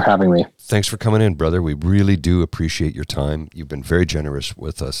 Thanks for having me. Thanks for coming in, brother. We really do appreciate your time. You've been very generous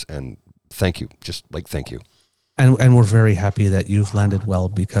with us, and thank you. Just thank you. And we're very happy that you've landed well,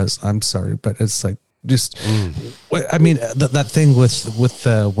 because I'm sorry, but it's like just, I mean, that thing with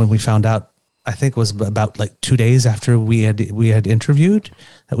when we found out, I think it was about like 2 days after we had interviewed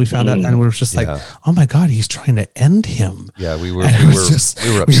that we found out, and we were just like, oh my God, he's trying to end him. Yeah, we were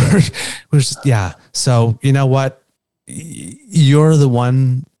upset. Yeah. So you know what? You're the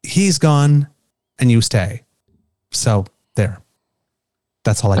one, he's gone and you stay. So there,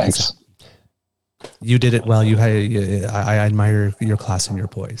 that's all I can say. You did it well. I admire your class and your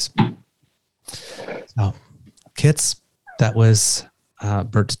poise. So, Kits, that was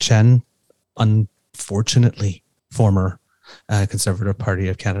Bert Chen, unfortunately former Conservative Party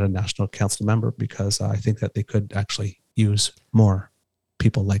of Canada National Council member, because I think that they could actually use more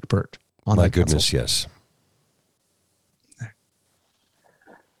people like Bert on My that goodness, council. yes.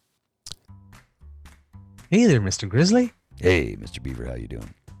 Hey there, Mr. Grizzly. Hey, Mr. Beaver, how you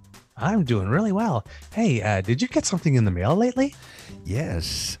doing? I'm doing really well. Hey, did you get something in the mail lately?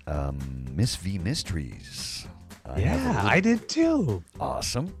 Yes, Miss V Mysteries. I did too.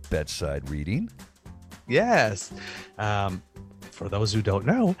 Awesome bedside reading. Yes. For those who don't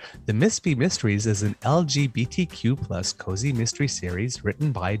know, the Miss V Mysteries is an LGBTQ plus cozy mystery series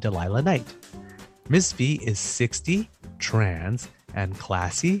written by Delilah Knight. Miss V is 60, trans, and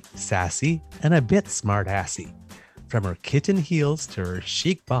classy, sassy, and a bit smart-assy. From her kitten heels to her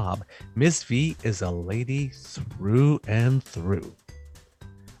chic bob, Miss V is a lady through and through.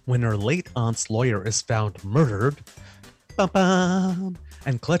 When her late aunt's lawyer is found murdered, and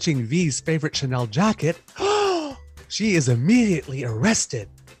clutching V's favorite Chanel jacket, she is immediately arrested.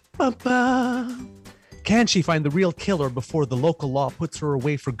 Can she find the real killer before the local law puts her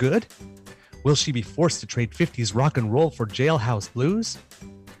away for good? Will she be forced to trade 50s rock and roll for jailhouse blues?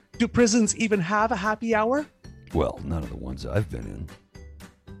 Do prisons even have a happy hour? Well, none of the ones I've been in.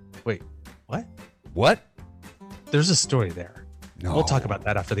 Wait, what? What? There's a story there. No. We'll talk about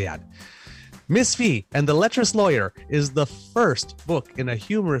that after the ad. Miss V and the Lecherous Lawyer is the first book in a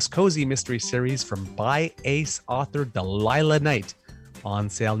humorous cozy mystery series from by-ace author Delilah Knight. On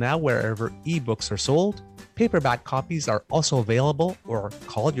sale now wherever ebooks are sold. Paperback copies are also available, or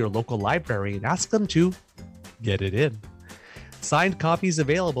call your local library and ask them to get it in. Signed copies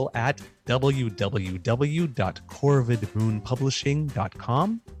available at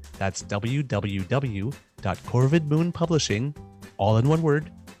www.corvidmoonpublishing.com. That's www.corvidmoonpublishing, all in one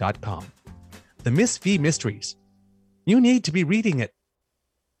word.com. The Miss V Mysteries. You need to be reading it.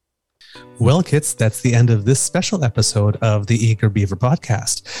 Well, kids, that's the end of this special episode of the Eager Beaver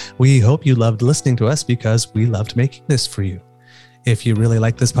podcast. We hope you loved listening to us, because we loved making this for you. If you really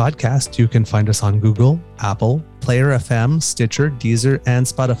like this podcast, you can find us on Google, Apple, Player FM, Stitcher, Deezer, and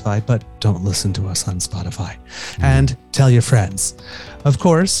Spotify, but don't listen to us on Spotify. And tell your friends. Of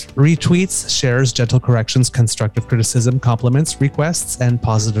course, retweets, shares, gentle corrections, constructive criticism, compliments, requests, and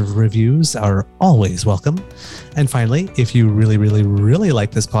positive reviews are always welcome. And finally, if you really, really, really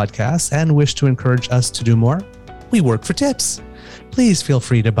like this podcast and wish to encourage us to do more, we work for tips. Please feel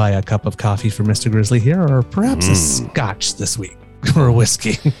free to buy a cup of coffee for Mr. Grizzly here, or perhaps a scotch this week. Or a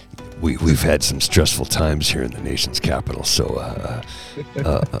whiskey. We've had some stressful times here in the nation's capital, so a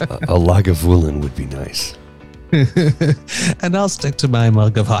Lagavulin would be nice. And I'll stick to my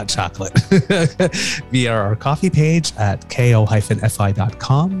mug of hot chocolate via our coffee page at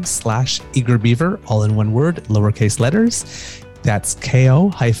ko-fi.com/eagerbeaver, all in one word, lowercase letters. That's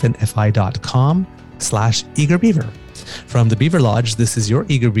ko-fi.com/eagerbeaver. From the Beaver Lodge, this is your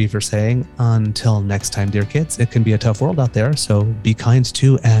Eager Beaver saying, until next time, dear kids, it can be a tough world out there, so be kind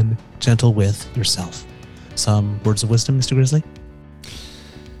to and gentle with yourself. Some words of wisdom, Mr. Grizzly?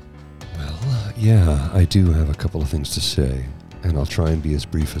 Well, yeah, I do have a couple of things to say, and I'll try and be as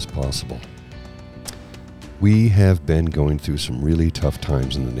brief as possible. We have been going through some really tough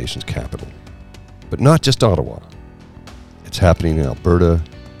times in the nation's capital, but not just Ottawa. It's happening in Alberta.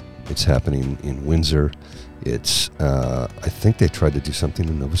 It's happening in Windsor. I think they tried to do something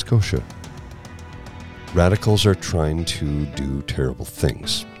in Nova Scotia. Radicals are trying to do terrible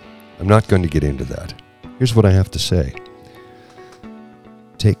things. I'm not going to get into that. Here's what I have to say.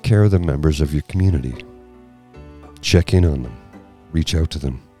 Take care of the members of your community. Check in on them. Reach out to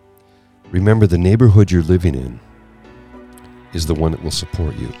them. Remember, the neighborhood you're living in is the one that will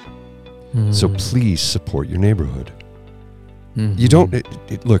support you. So please support your neighborhood. You don't,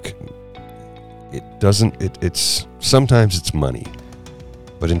 look, it's sometimes it's money,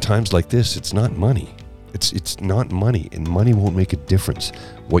 but in times like this, it's not money. It's not money, and money won't make a difference.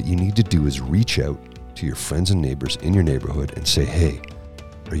 What you need to do is reach out to your friends and neighbors in your neighborhood and say, hey,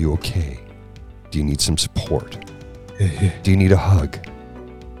 are you okay? Do you need some support? Do you need a hug?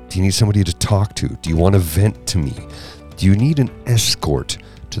 Do you need somebody to talk to? Do you want to vent to me? Do you need an escort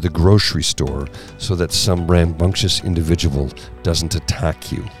to the grocery store so that some rambunctious individual doesn't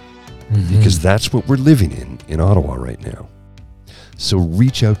attack you? Because that's what we're living in Ottawa right now. So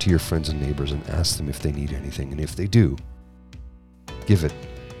reach out to your friends and neighbors and ask them if they need anything. And if they do, give it.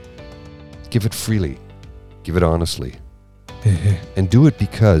 Give it freely. Give it honestly. And do it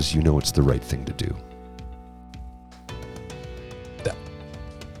because you know it's the right thing to do.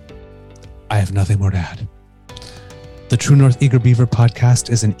 I have nothing more to add. The True North Eager Beaver podcast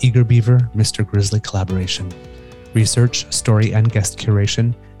is an Eager Beaver, Mr. Grizzly collaboration. Research, story, and guest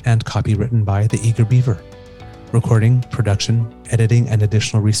curation, and copy written by the Eager Beaver. Recording, production, editing, and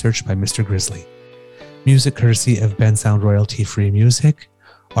additional research by Mr. Grizzly. Music courtesy of Ben Sound Royalty Free Music.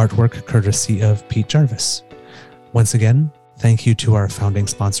 Artwork courtesy of Pete Jarvis. Once again, thank you to our founding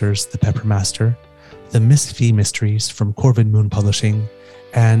sponsors, the Peppermaster, the Miss Fee Mysteries from Corvid Moon Publishing,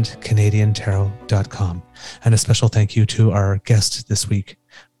 and CanadianTarot.com. And a special thank you to our guest this week,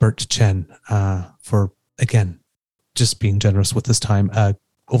 Bert Chen, for, again, just being generous with his time.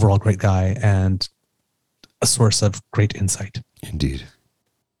 Overall great guy and a source of great insight. Indeed.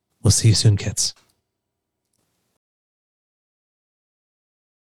 We'll see you soon, kids.